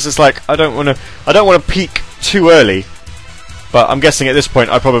stuff, but it's just like I don't want to peak too early. But I'm guessing at this point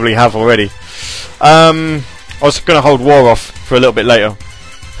I probably have already. I was going to hold War off for a little bit later.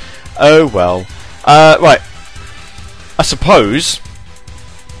 Oh well. Right. I suppose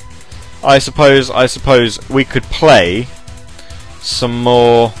we could play some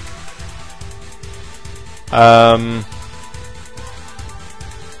more. Oh,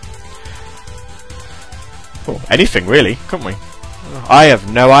 anything really, couldn't we? I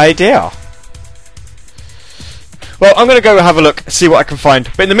have no idea. Well, I'm going to go have a look, see what I can find.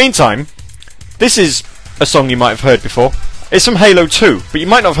 But in the meantime, this is a song you might have heard before. It's from Halo 2, but you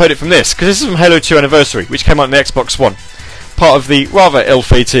might not have heard it from this, because this is from Halo 2 Anniversary, which came out on the Xbox One. Part of the rather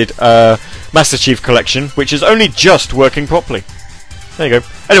ill-fated Master Chief Collection, which is only just working properly. There you go.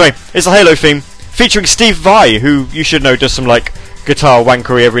 Anyway, it's a Halo theme, featuring Steve Vai, who you should know does some, like, guitar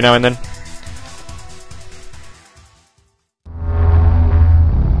wankery every now and then.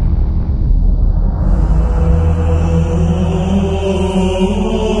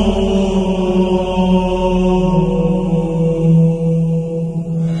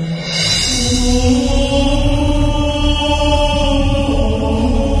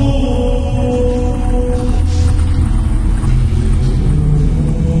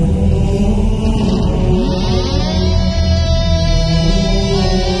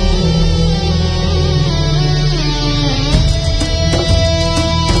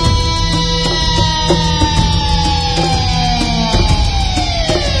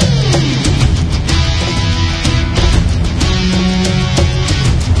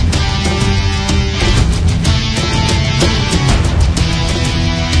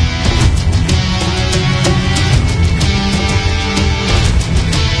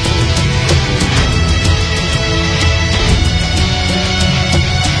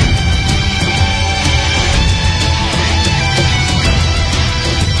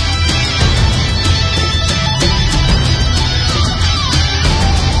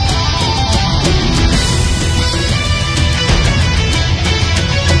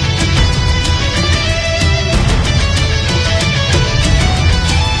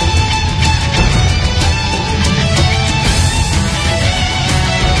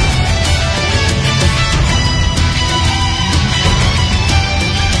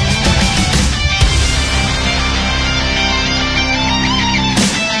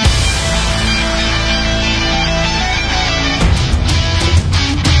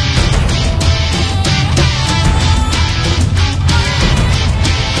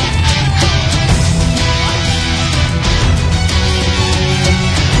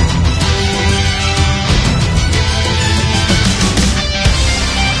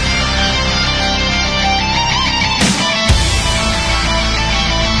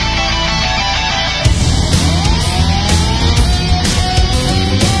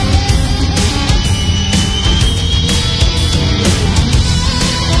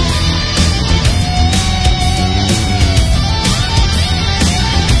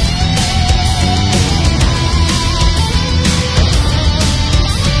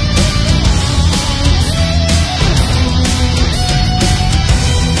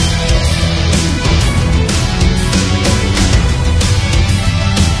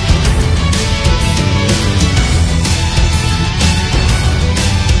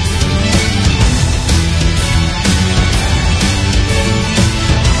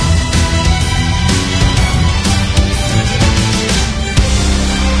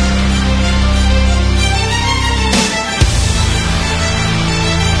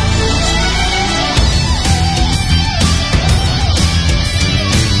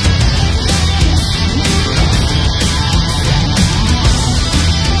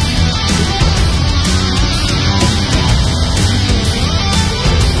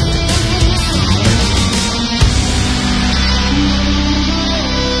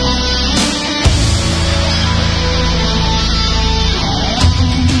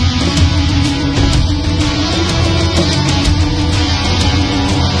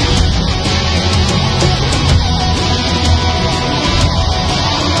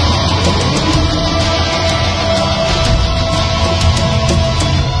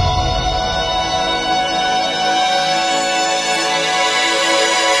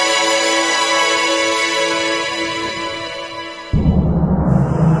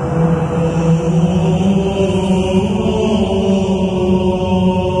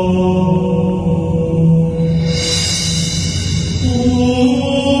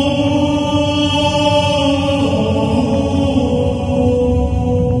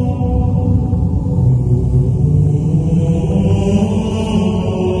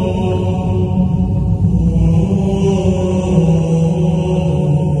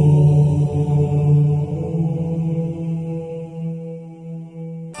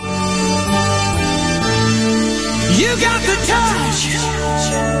 You got the touch.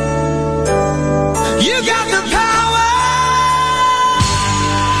 You got the power.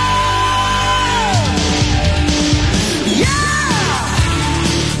 Yeah.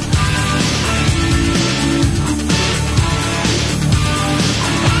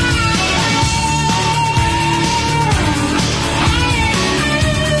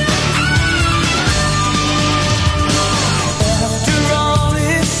 After all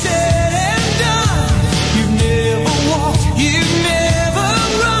is said and done, you've never walked, you've never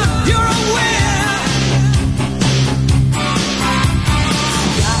run, you're a winner.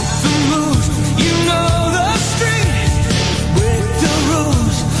 Got the moves, you know the street. Break the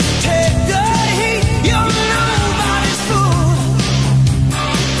rules, take the heat, you're nobody's fool.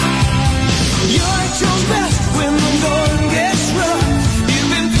 You're at your best when the going gets rough. You've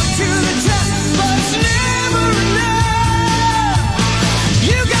been put to the test, but it's never enough.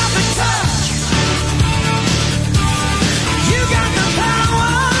 You got the touch. You got the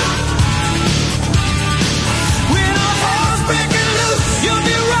power. When all hell's breaking loose, you'll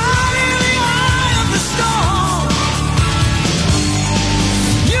be right in the eye of the storm.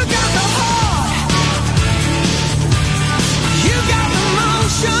 You got the heart. You got the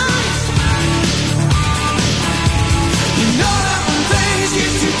motion. You know that when things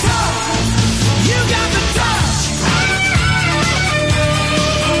get too tough, you got the touch.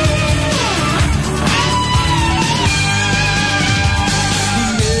 You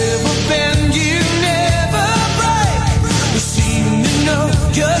never bend, you never break. You seem to know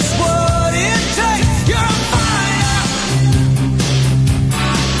just what it takes. You're a fighter.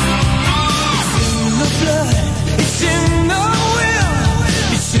 It's in the blood, it's in the will,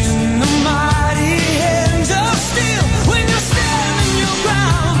 it's in the mighty hands of steel. When you're standing your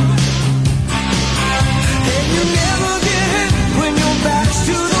ground, and you never get hit when your back's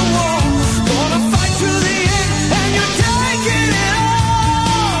to the wall. Gonna fight to the end, and you're taking it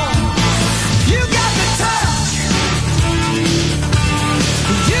all. You got the touch.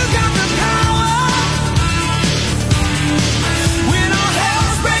 You got the power. When all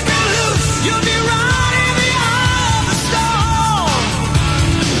hell's breaking loose, you'll be right in the eye of the storm.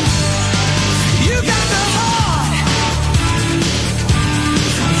 You got the heart.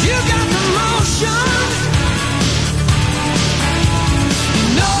 You got the motion. You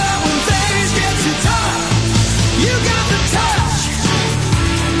know that when things get too tough, you got the touch.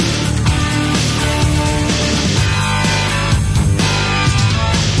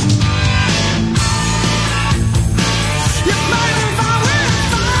 You're fighting fire with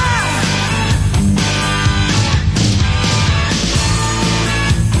fire.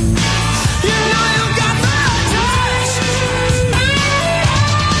 You know you got the touch.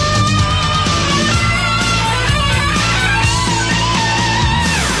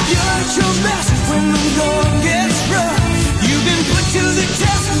 You're at your best when the going gets rough. You've been put to the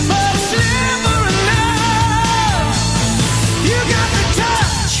test, but it's never enough. You got the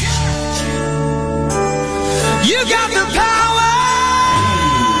touch. You got the power.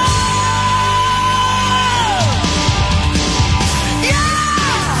 Yeah.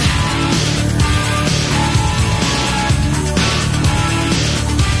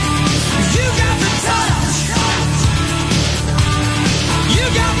 You got the touch. You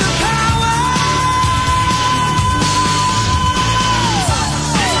got the power.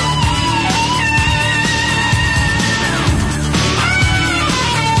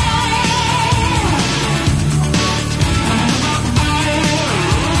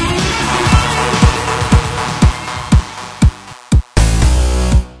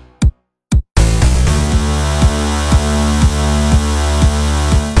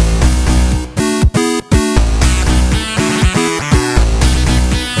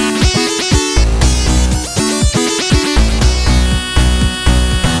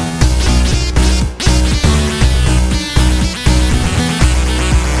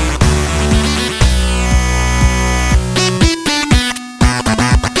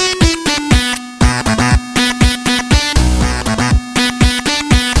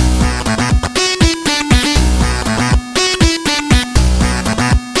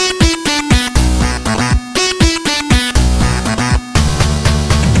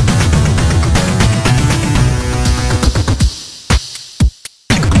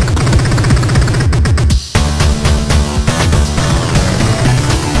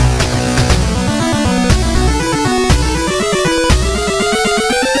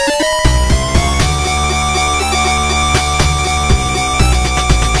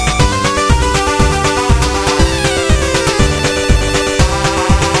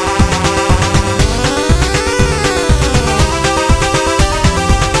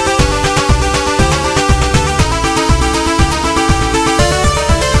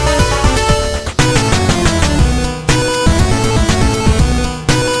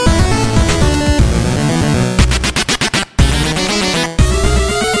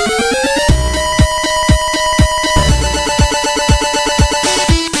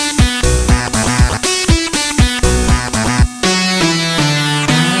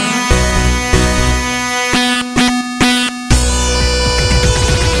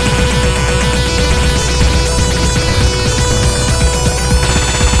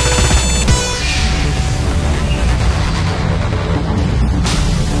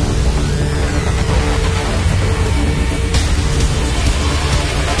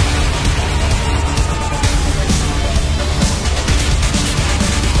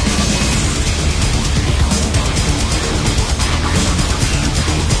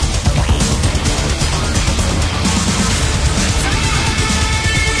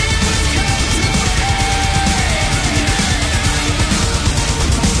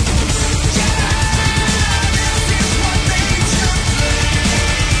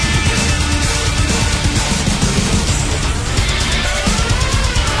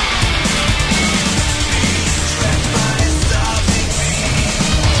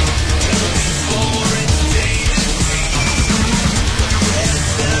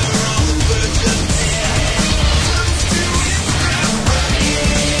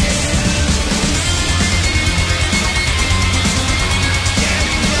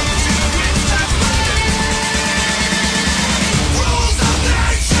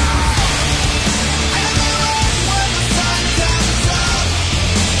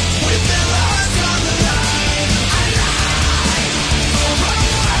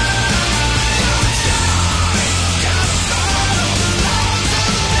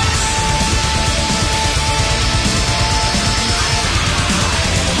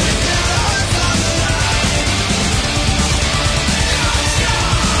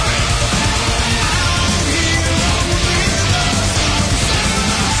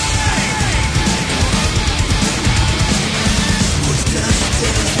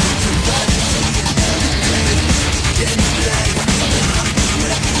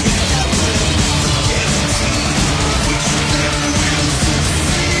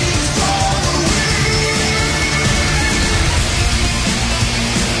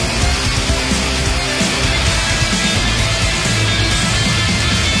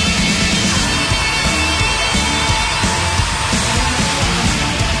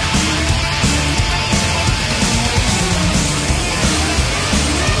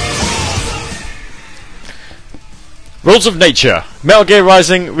 Rules of Nature. Metal Gear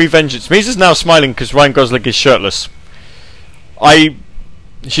Rising Revengeance. Misa's now smiling because Ryan Gosling is shirtless.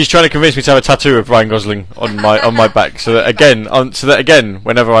 She's trying to convince me to have a tattoo of Ryan Gosling on my back, so that again,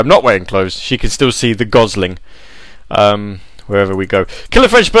 whenever I'm not wearing clothes, she can still see the Gosling, wherever we go. Killer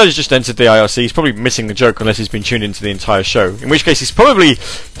French Bird has just entered the IRC. He's probably missing the joke unless he's been tuned into the entire show. In which case, he's probably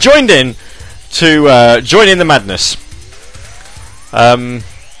joined in to join in the madness.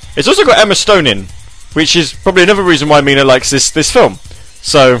 It's also got Emma Stone in, which is probably another reason why Mina likes this film.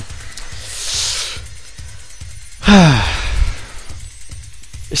 So.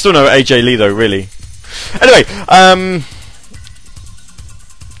 It's still no AJ Lee though, really. Anyway,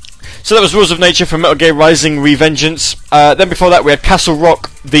 so that was Rules of Nature from Metal Gear Rising Revengeance. Then before that we had Castle Rock,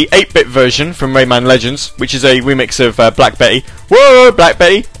 the 8-bit version from Rayman Legends, which is a remix of Black Betty. Whoa, Black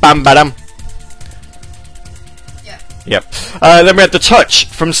Betty! Bam badam! Yep. Then we had The Touch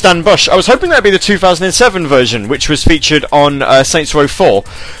from Stan Bush. I was hoping that would be the 2007 version, which was featured on Saints Row 4,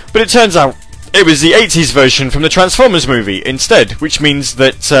 but it turns out it was the 80s version from the Transformers movie instead, which means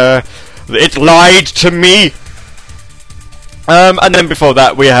that it lied to me. And then before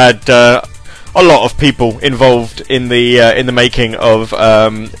that, we had a lot of people involved in the making of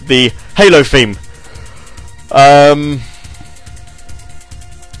the Halo theme. The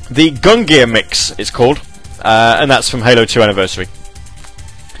Gungear Mix, it's called, and that's from Halo 2 Anniversary.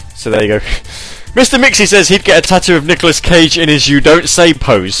 So there you go. Mr. Mixie says he'd get a tattoo of Nicolas Cage in his "You Don't Say"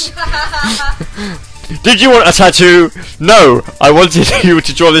 pose. Did you want a tattoo? No, I wanted you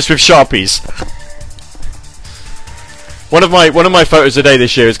to draw this with Sharpies. One of my photos a day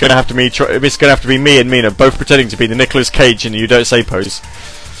this year is going to have to be me and Mina both pretending to be the Nicolas Cage in the "You Don't Say" pose.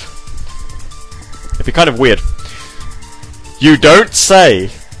 It'd be kind of weird. You don't say.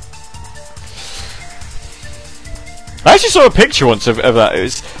 I actually saw a picture once of that. It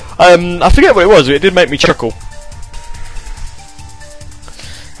was. I forget what it was, but it did make me chuckle.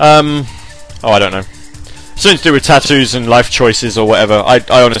 Oh, I don't know. Something to do with tattoos and life choices or whatever. I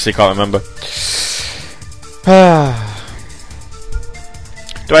honestly can't remember.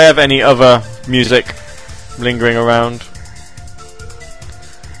 Do I have any other music lingering around?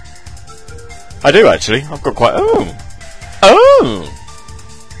 I do, actually. I've got quite... Oh!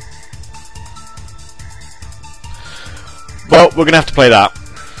 Well, we're going to have to play that.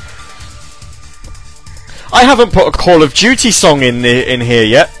 I haven't put a Call of Duty song in here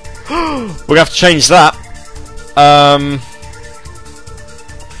yet. We're going to have to change that.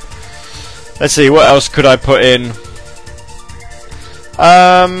 Let's see, what else could I put in?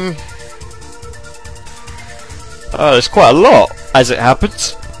 There's quite a lot, as it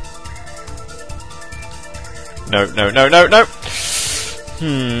happens. No.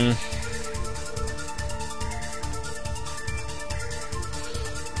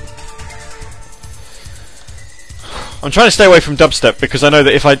 I'm trying to stay away from dubstep because I know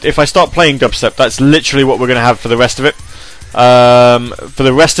that if I start playing dubstep, that's literally what we're going to have for the rest of it. For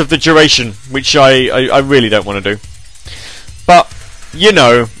the rest of the duration, which I really don't want to do. But, you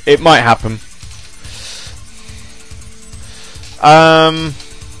know, it might happen.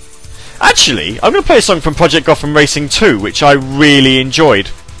 Actually, I'm going to play a song from Project Gotham Racing 2, which I really enjoyed.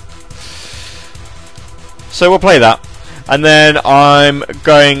 So we'll play that. And then I'm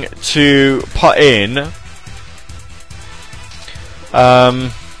going to put in...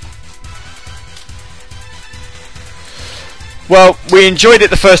 well, we enjoyed it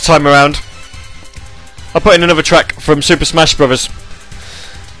the first time around. I'll put in another track from Super Smash Brothers.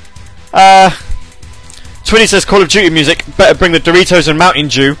 Twinny says Call of Duty music, better bring the Doritos and Mountain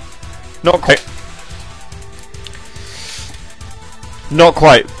Dew. Not quite. Not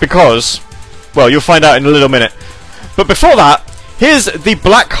quite, because, well, you'll find out in a little minute. But before that, here's the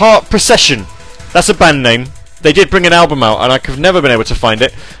Black Heart Procession. That's a band name. They did bring an album out, and I've never been able to find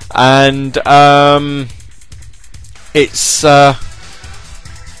it. And it's well,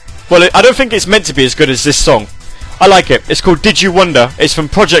 I don't think it's meant to be as good as this song. I like it. It's called Did You Wonder? It's from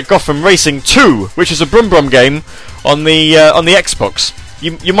Project Gotham Racing 2, which is a Brum Brum game on the Xbox.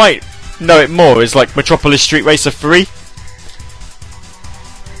 You might know it more as like Metropolis Street Racer 3.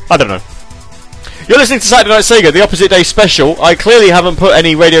 I don't know. You're listening to Saturday Night Sega, the Opposite Day special. I clearly haven't put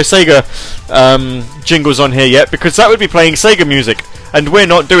any Radio Sega jingles on here yet, because that would be playing Sega music, and we're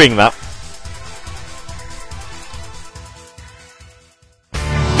not doing that.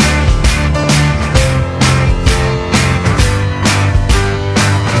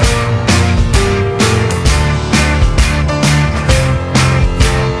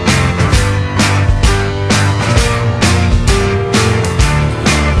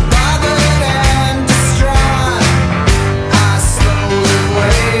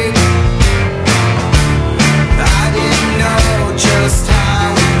 I didn't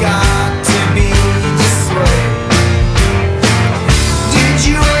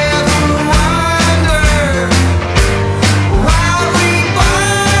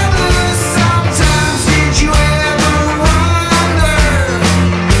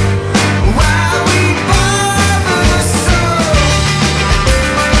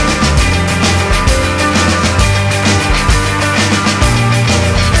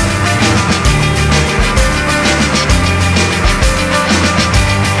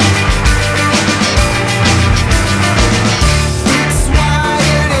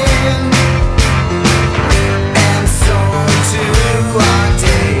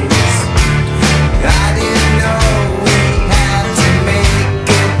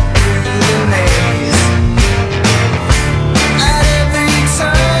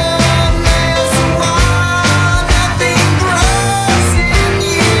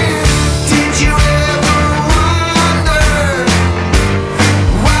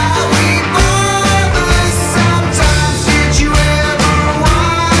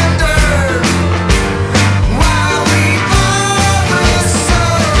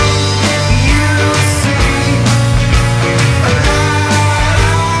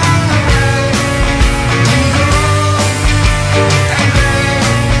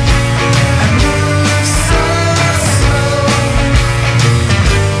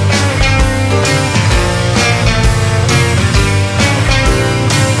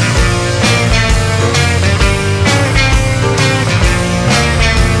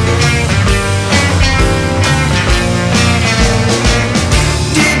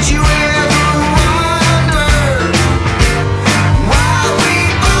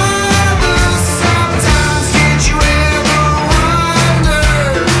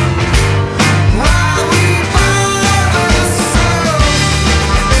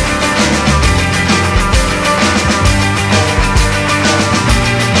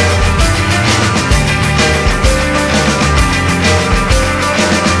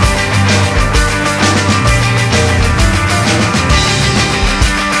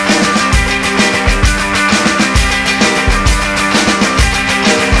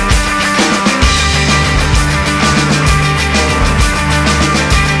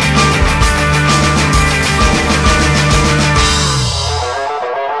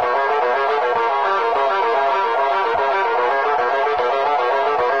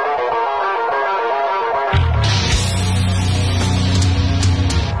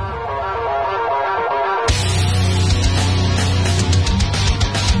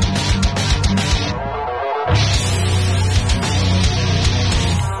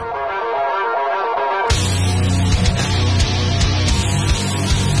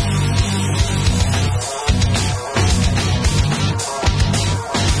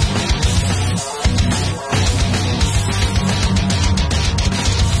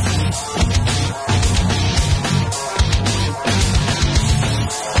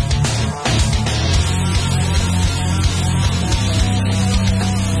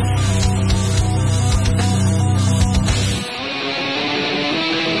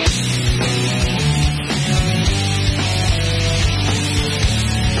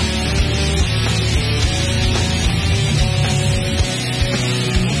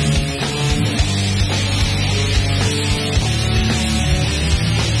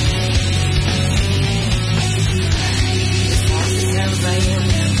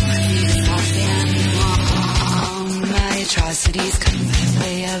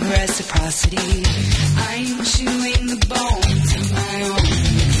of reciprocity. I'm chewing the bones of my own.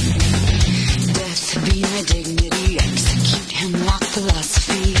 Death be my dignity, execute hemlock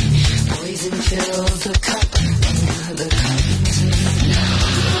philosophy. Poison fills the cup, another cup.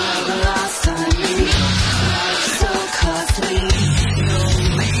 Love lost on me, love so costly. No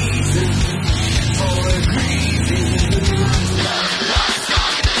reason for grieving. Love lost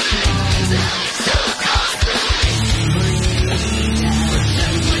on me, love so costly.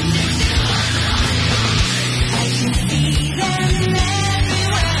 I can see them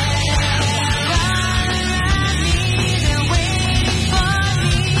everywhere.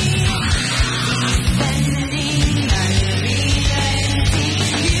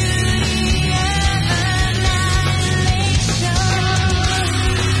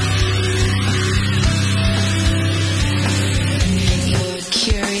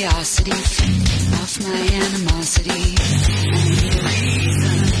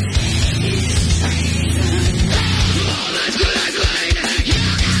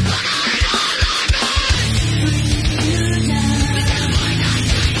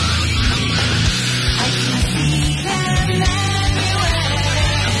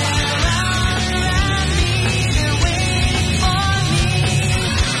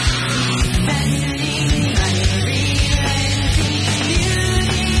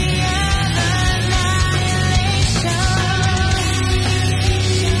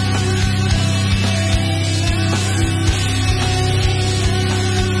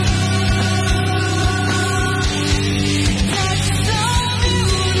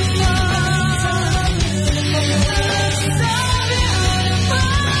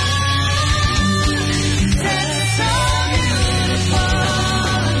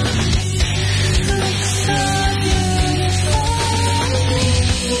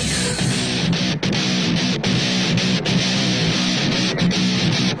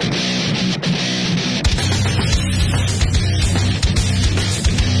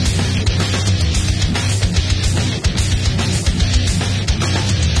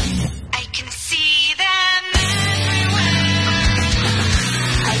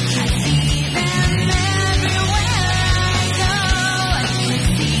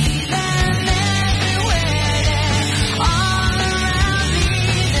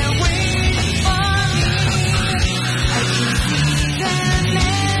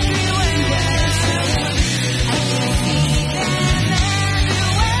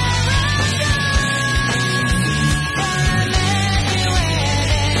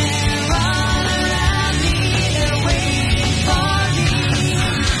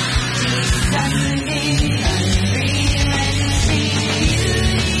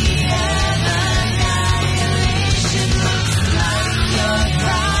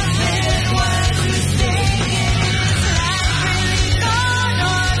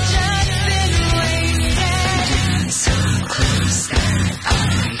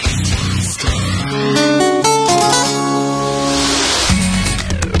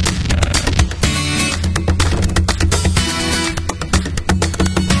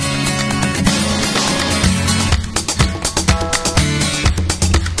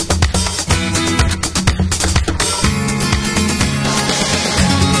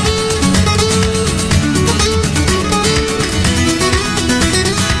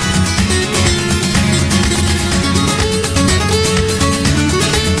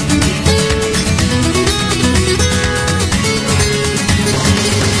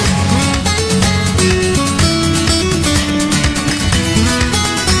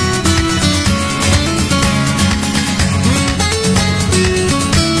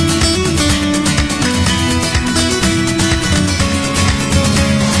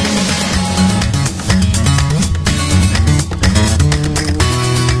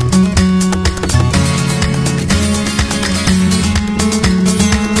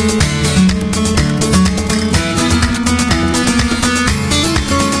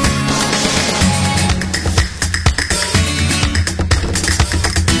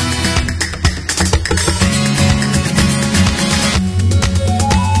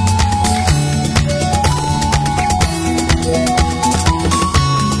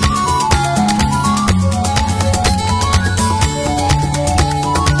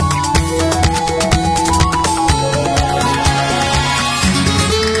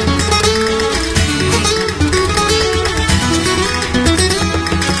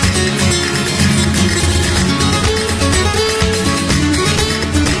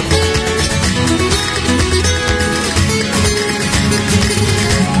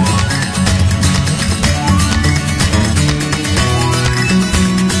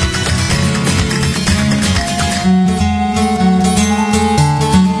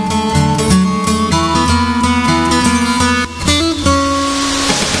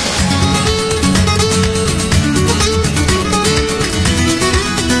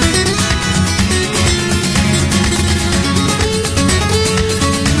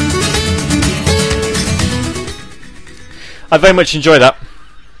 I very much enjoy that.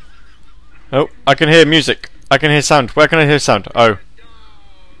 Oh, I can hear music. I can hear sound. Where can I hear sound? Oh.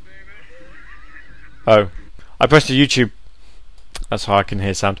 Oh. I pressed the YouTube. That's how I can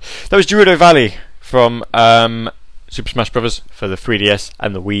hear sound. That was Gerudo Valley from Super Smash Bros. For the 3DS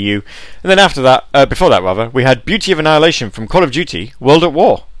and the Wii U. And then after that, before that rather, we had Beauty of Annihilation from Call of Duty World at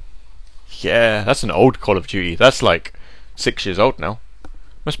War. Yeah, that's an old Call of Duty. That's like 6 years old now.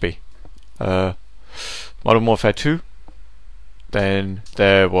 Must be. Modern Warfare 2. Then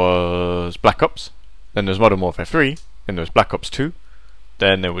there was Black Ops. Then there's Modern Warfare 3. Then there was Black Ops 2.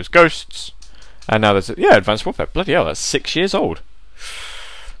 Then there was Ghosts. And now there's Advanced Warfare. Bloody hell, that's 6 years old.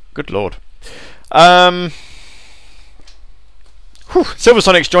 Good lord. Silver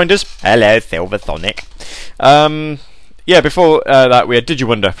Sonic's joined us. Hello, Silver Sonic. Before that we had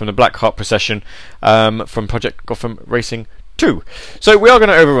Digiwonder from the Black Heart Procession from Project Gotham Racing 2. So we are going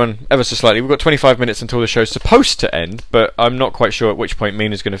to overrun ever so slightly. We've got 25 minutes until the show's supposed to end, but I'm not quite sure at which point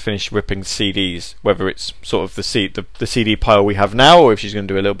Mina's going to finish ripping CDs, whether it's sort of the CD pile we have now, or if she's going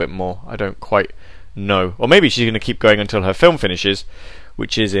to do a little bit more. I don't quite know. Or maybe she's going to keep going until her film finishes,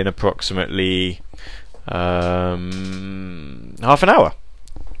 which is in approximately half an hour.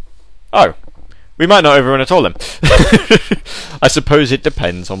 Oh. We might not overrun at all then. I suppose it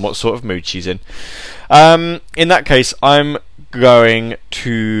depends on what sort of mood she's in. In that case, I'm going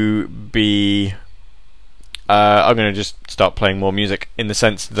to be... I'm going to just start playing more music, in the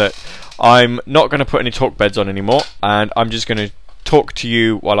sense that I'm not going to put any talk beds on anymore, and I'm just going to talk to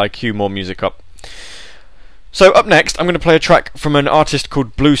you while I cue more music up. So up next, I'm going to play a track from an artist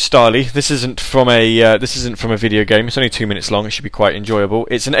called Blue Starly. This isn't from a video game. It's only 2 minutes long. It should be quite enjoyable.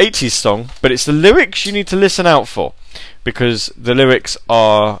 It's an 80s song, but it's the lyrics you need to listen out for, because the lyrics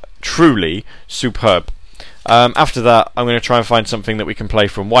are truly superb. After that, I'm going to try and find something that we can play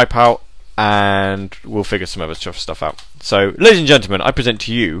from Wipeout, and we'll figure some other stuff out. So, ladies and gentlemen, I present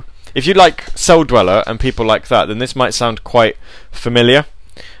to you, if you like Cell Dweller and people like that, then this might sound quite familiar.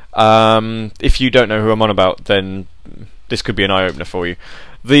 If you don't know who I'm on about, then this could be an eye-opener for you.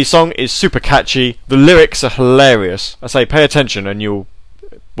 The song is super catchy, the lyrics are hilarious. I say pay attention and you'll...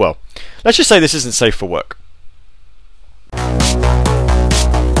 well, let's just say this isn't safe for work.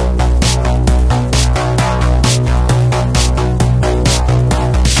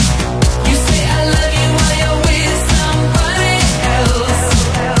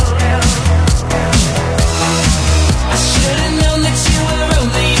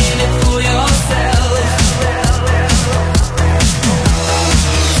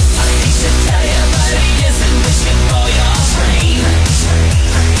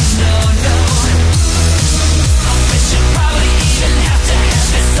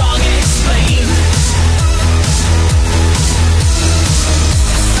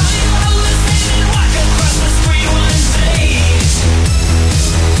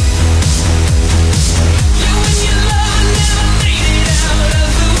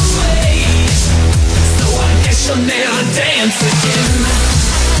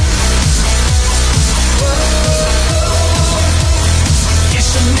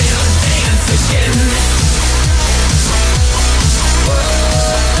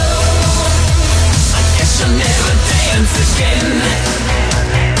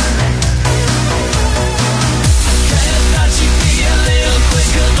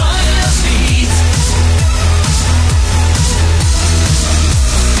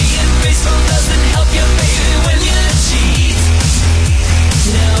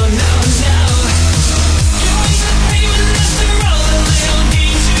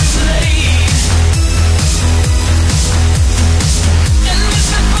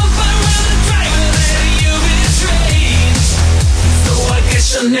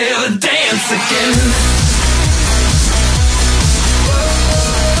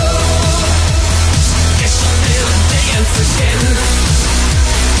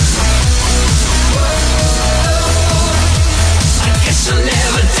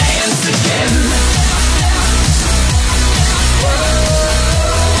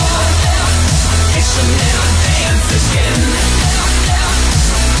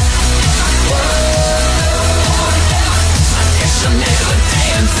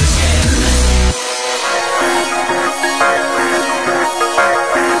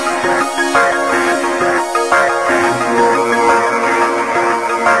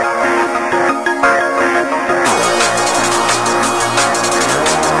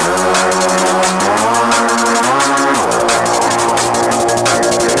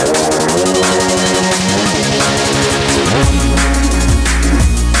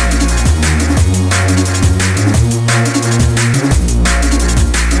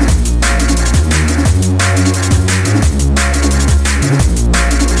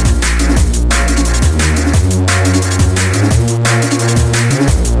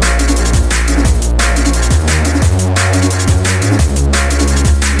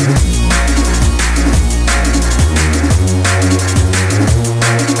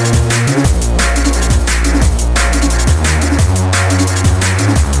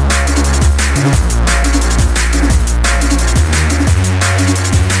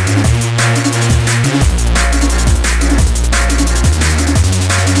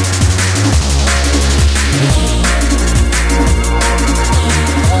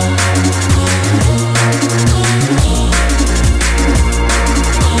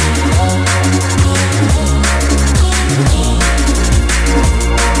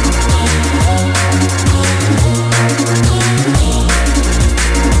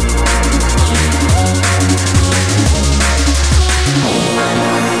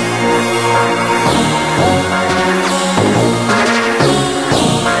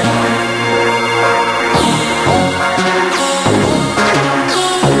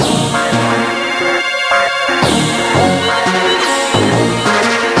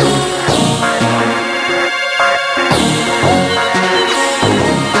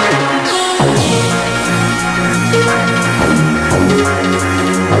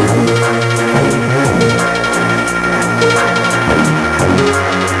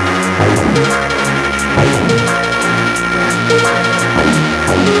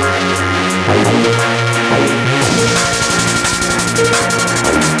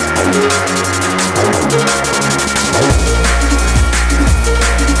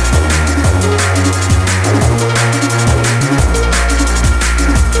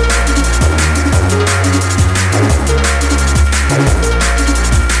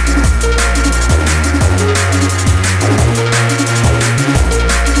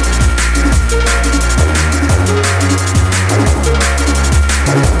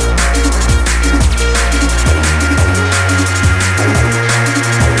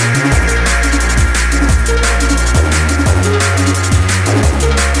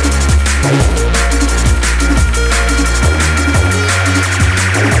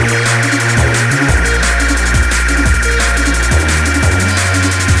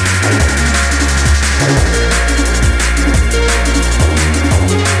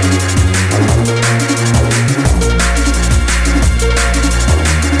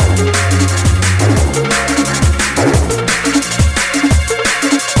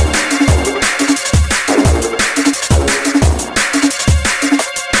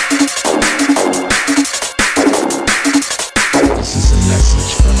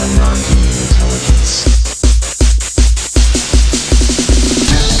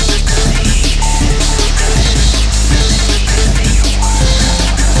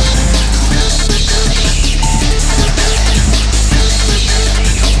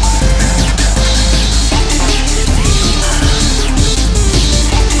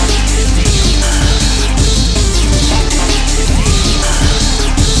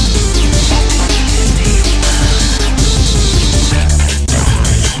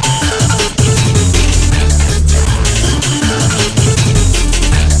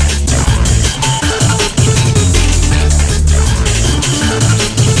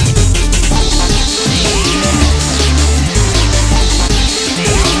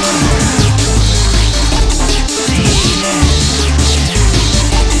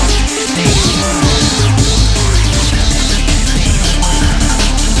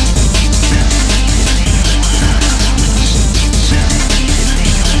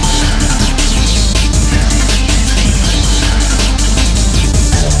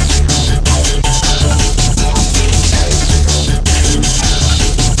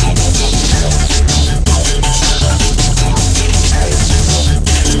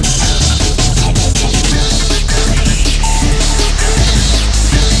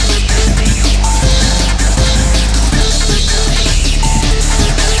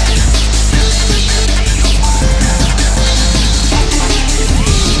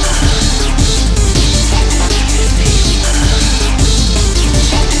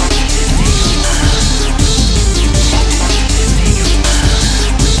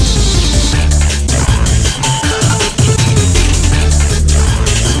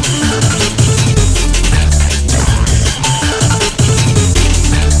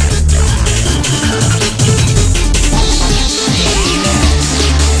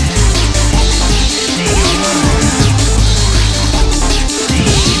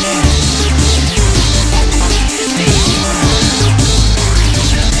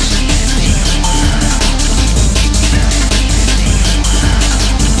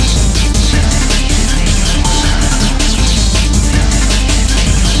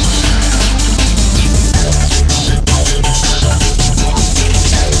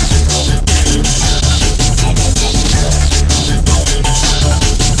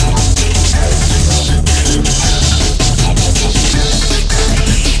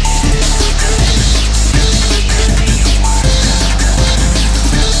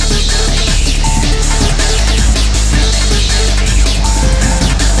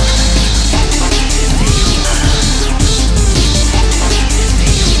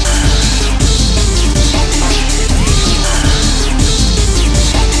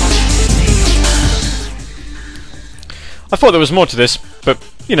 I thought there was more to this, but,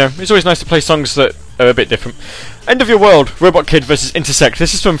 you know, it's always nice to play songs that are a bit different. End of Your World, Robot Kid vs Intersect.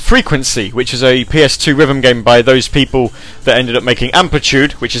 This is from Frequency, which is a PS2 rhythm game by those people that ended up making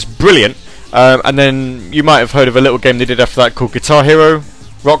Amplitude, which is brilliant. And then you might have heard of a little game they did after that called Guitar Hero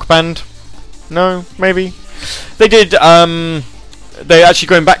Rock Band. No, maybe. They did, they're actually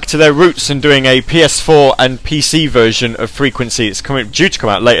going back to their roots and doing a PS4 and PC version of Frequency. It's due to come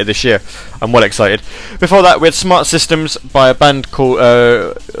out later this year. I'm well excited. Before that, we had Smart Systems by a band called,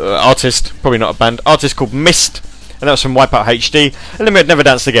 artist called Mist, and that was from Wipeout HD. And then we had Never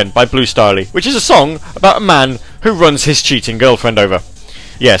Danced Again by Blue Starly, which is a song about a man who runs his cheating girlfriend over.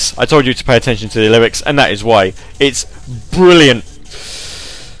 Yes, I told you to pay attention to the lyrics, and that is why. It's brilliant.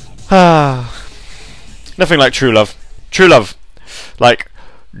 Nothing like true love. True love. Like,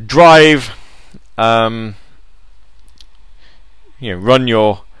 drive, run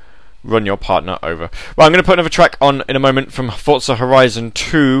your partner over. Right, I'm going to put another track on in a moment from Forza Horizon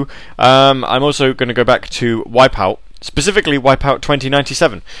 2. I'm also going to go back to Wipeout, specifically Wipeout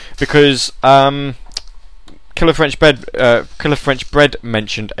 2097, because Killer French Bread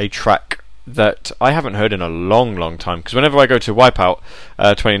mentioned a track that I haven't heard in a long, long time. Because whenever I go to Wipeout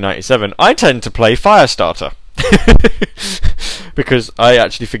 2097, I tend to play Firestarter. Because I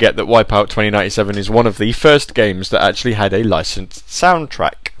actually forget that Wipeout 2097 is one of the first games that actually had a licensed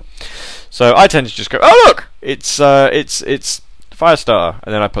soundtrack. So I tend to just go, oh look, it's Firestarter,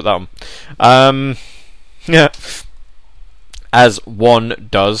 and then I put that on. Yeah, as one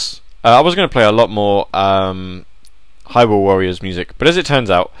does. I was going to play a lot more Hyrule Warriors music, but as it turns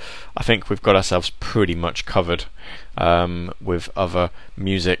out, I think we've got ourselves pretty much covered with other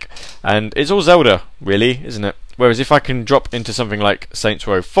music, and it's all Zelda, really, isn't it? Whereas if I can drop into something like Saints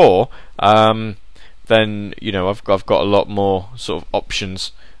Row 4, then you know I've got a lot more sort of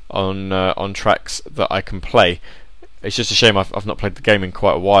options on tracks that I can play. It's just a shame I've not played the game in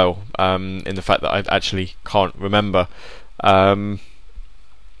quite a while, in the fact that I actually can't remember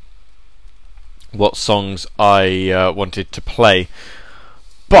what songs I wanted to play.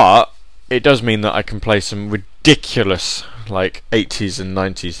 But it does mean that I can play some ridiculous, like, 80s and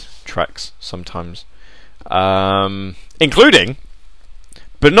 90s tracks sometimes. Including,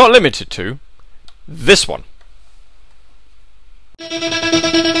 but not limited to, this one. How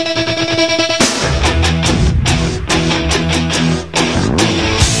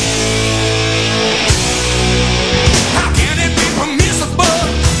can it be permissible?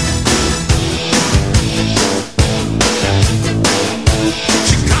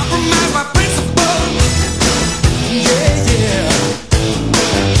 She compromised my principle. Yeah, yeah.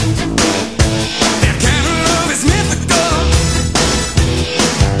 That kind of love is mythical.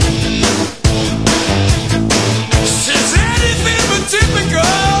 She's anything but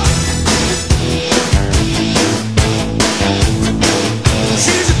typical.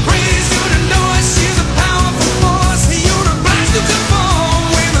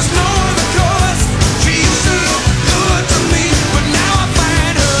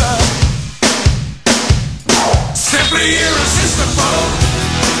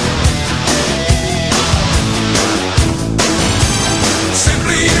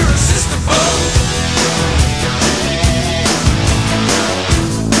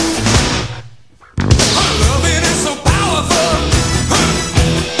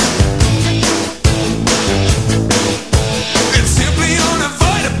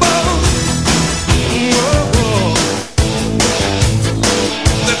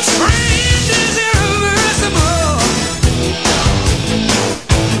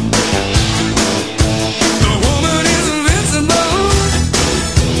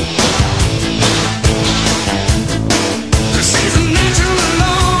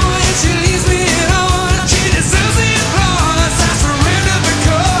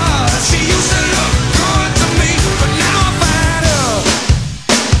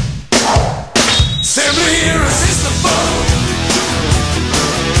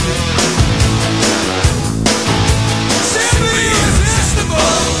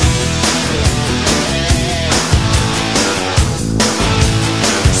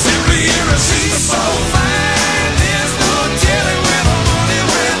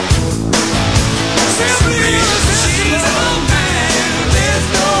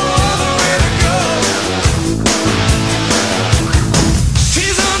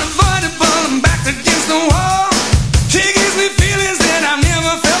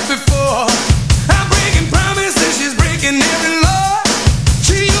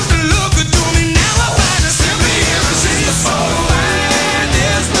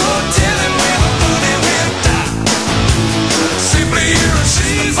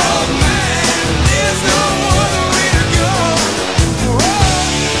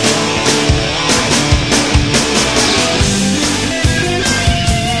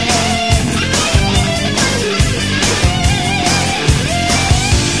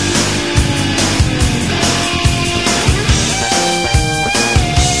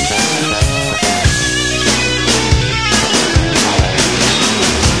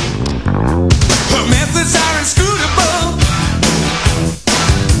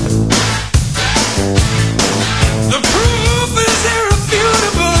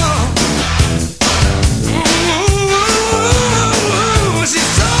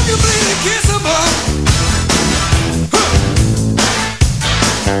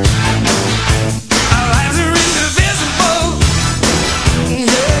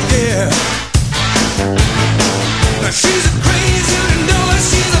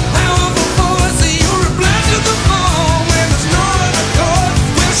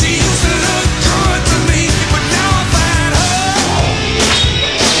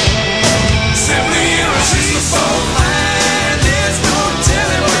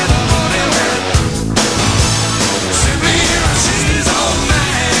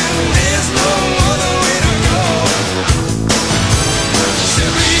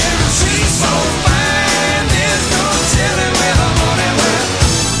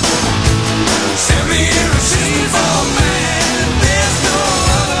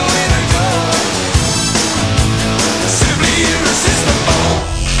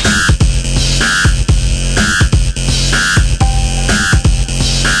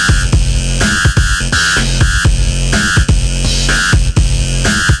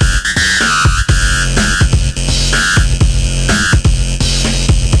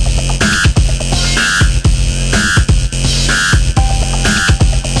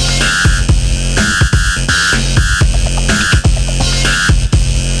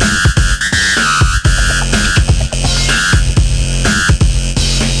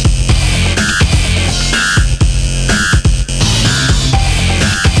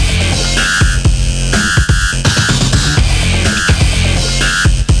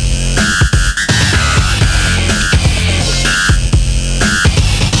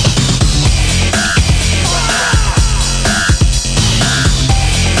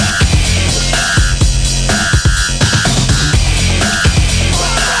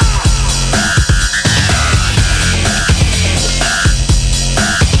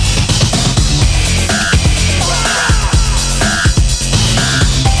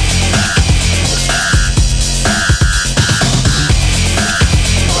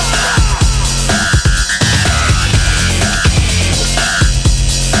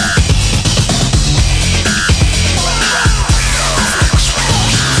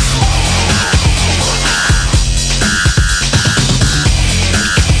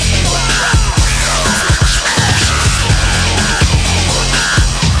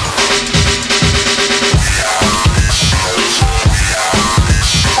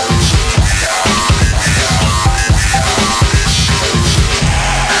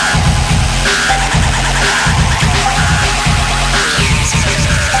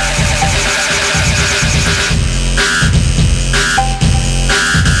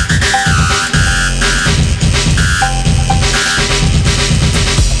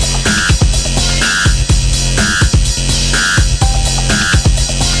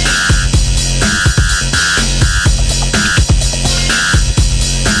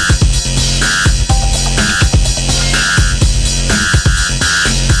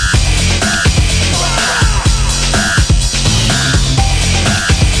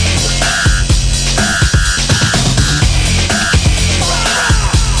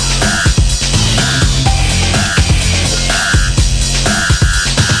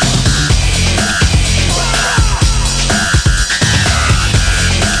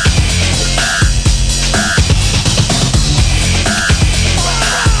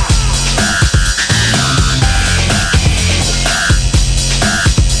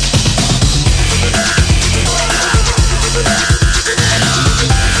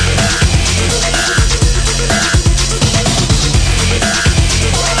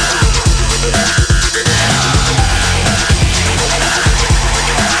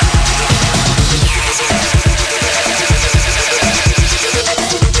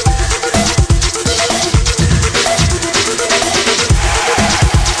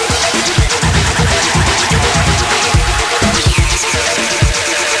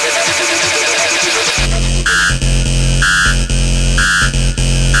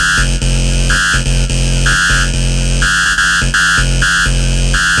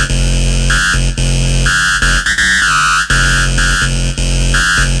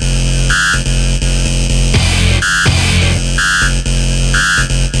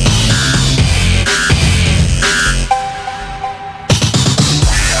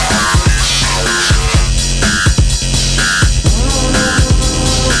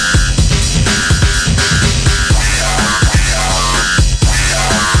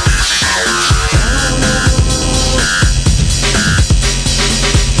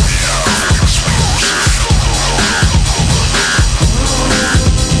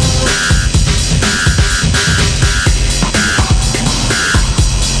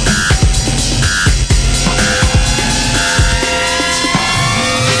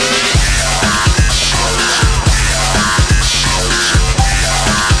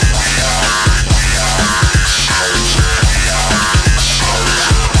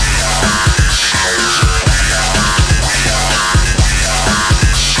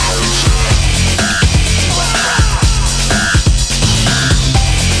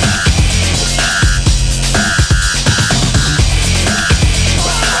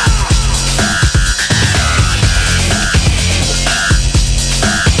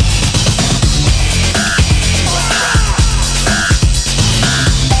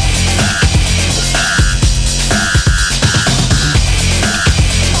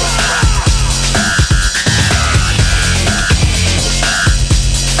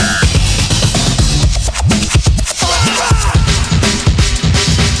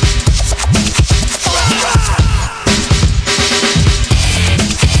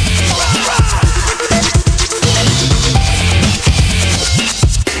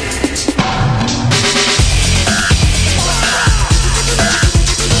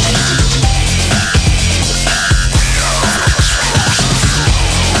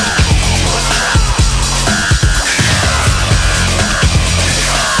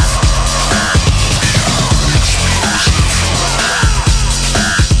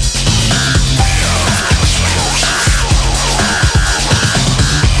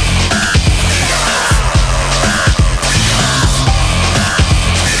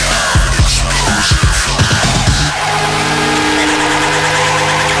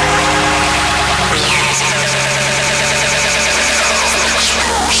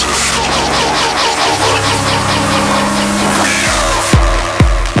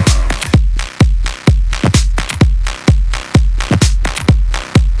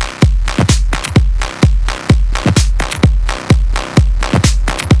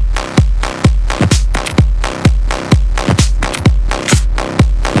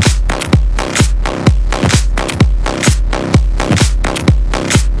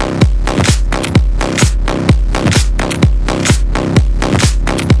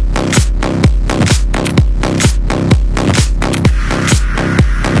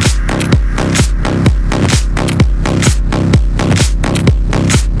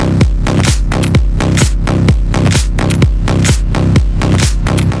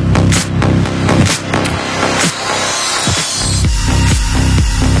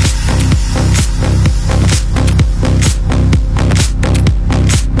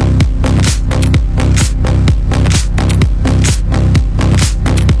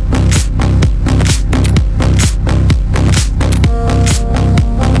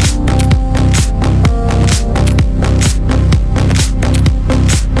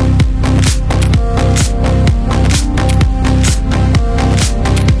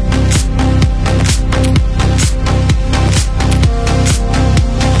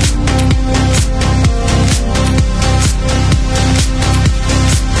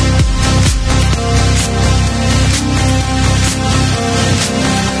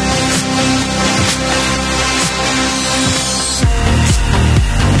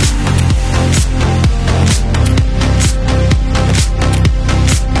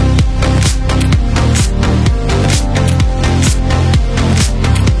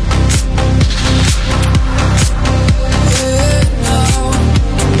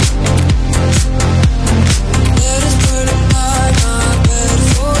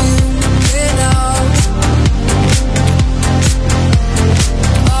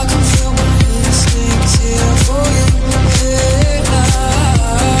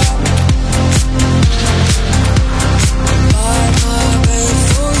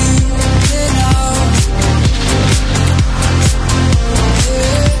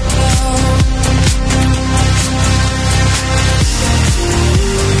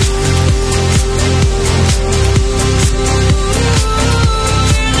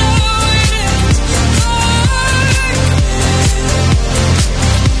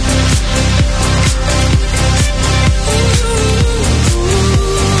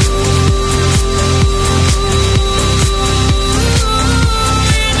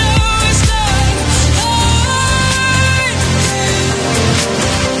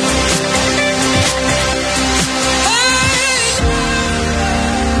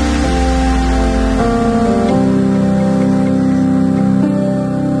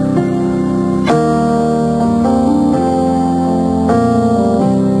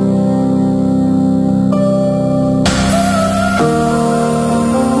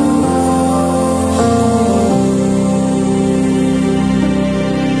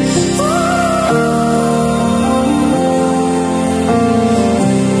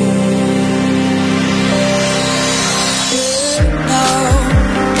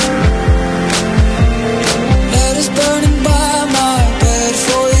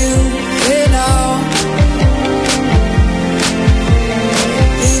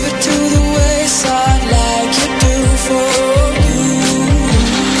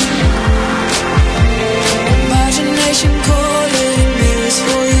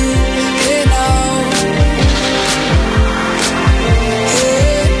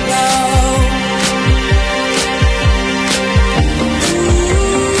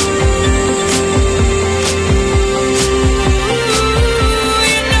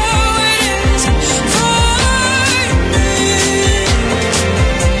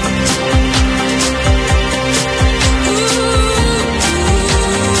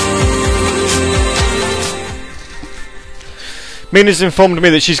 Mina's informed me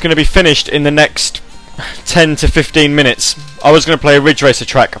that she's going to be finished in the next 10 to 15 minutes. I was going to play a Ridge Racer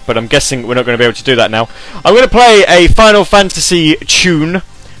track, but I'm guessing we're not going to be able to do that now. I'm going to play a Final Fantasy tune.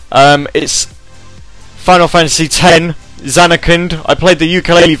 It's Final Fantasy X, Xanakind. I played the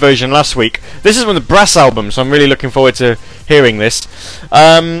ukulele version last week. This is from the Brass album, so I'm really looking forward to hearing this.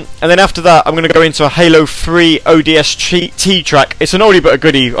 And then after that, I'm going to go into a Halo 3 ODST track. It's an oldie but a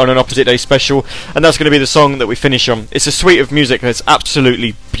goodie on an Opposite Day special, and that's going to be the song that we finish on. It's a suite of music that's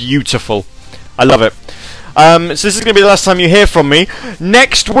absolutely beautiful. I love it. So this is going to be the last time you hear from me.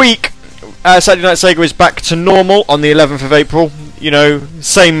 Next week, Saturday Night Sega is back to normal on the 11th of April. You know,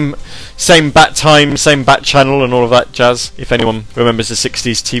 same bat time, same bat channel and all of that jazz, if anyone remembers the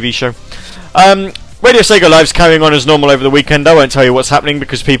 60s TV show. Radio Sega Live's carrying on as normal over the weekend. I won't tell you what's happening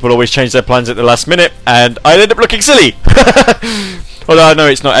because people always change their plans at the last minute, and I end up looking silly. Although I know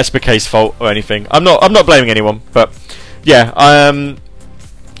it's not SBK's fault or anything. I'm not blaming anyone, but yeah,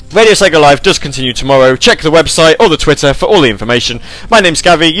 Radio Sega Live does continue tomorrow. Check the website or the Twitter for all the information. My name's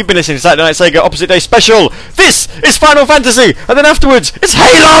Gavi. You've been listening to Saturday Night Sega Opposite Day Special. This is Final Fantasy, and then afterwards it's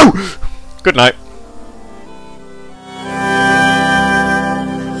Halo! Good night.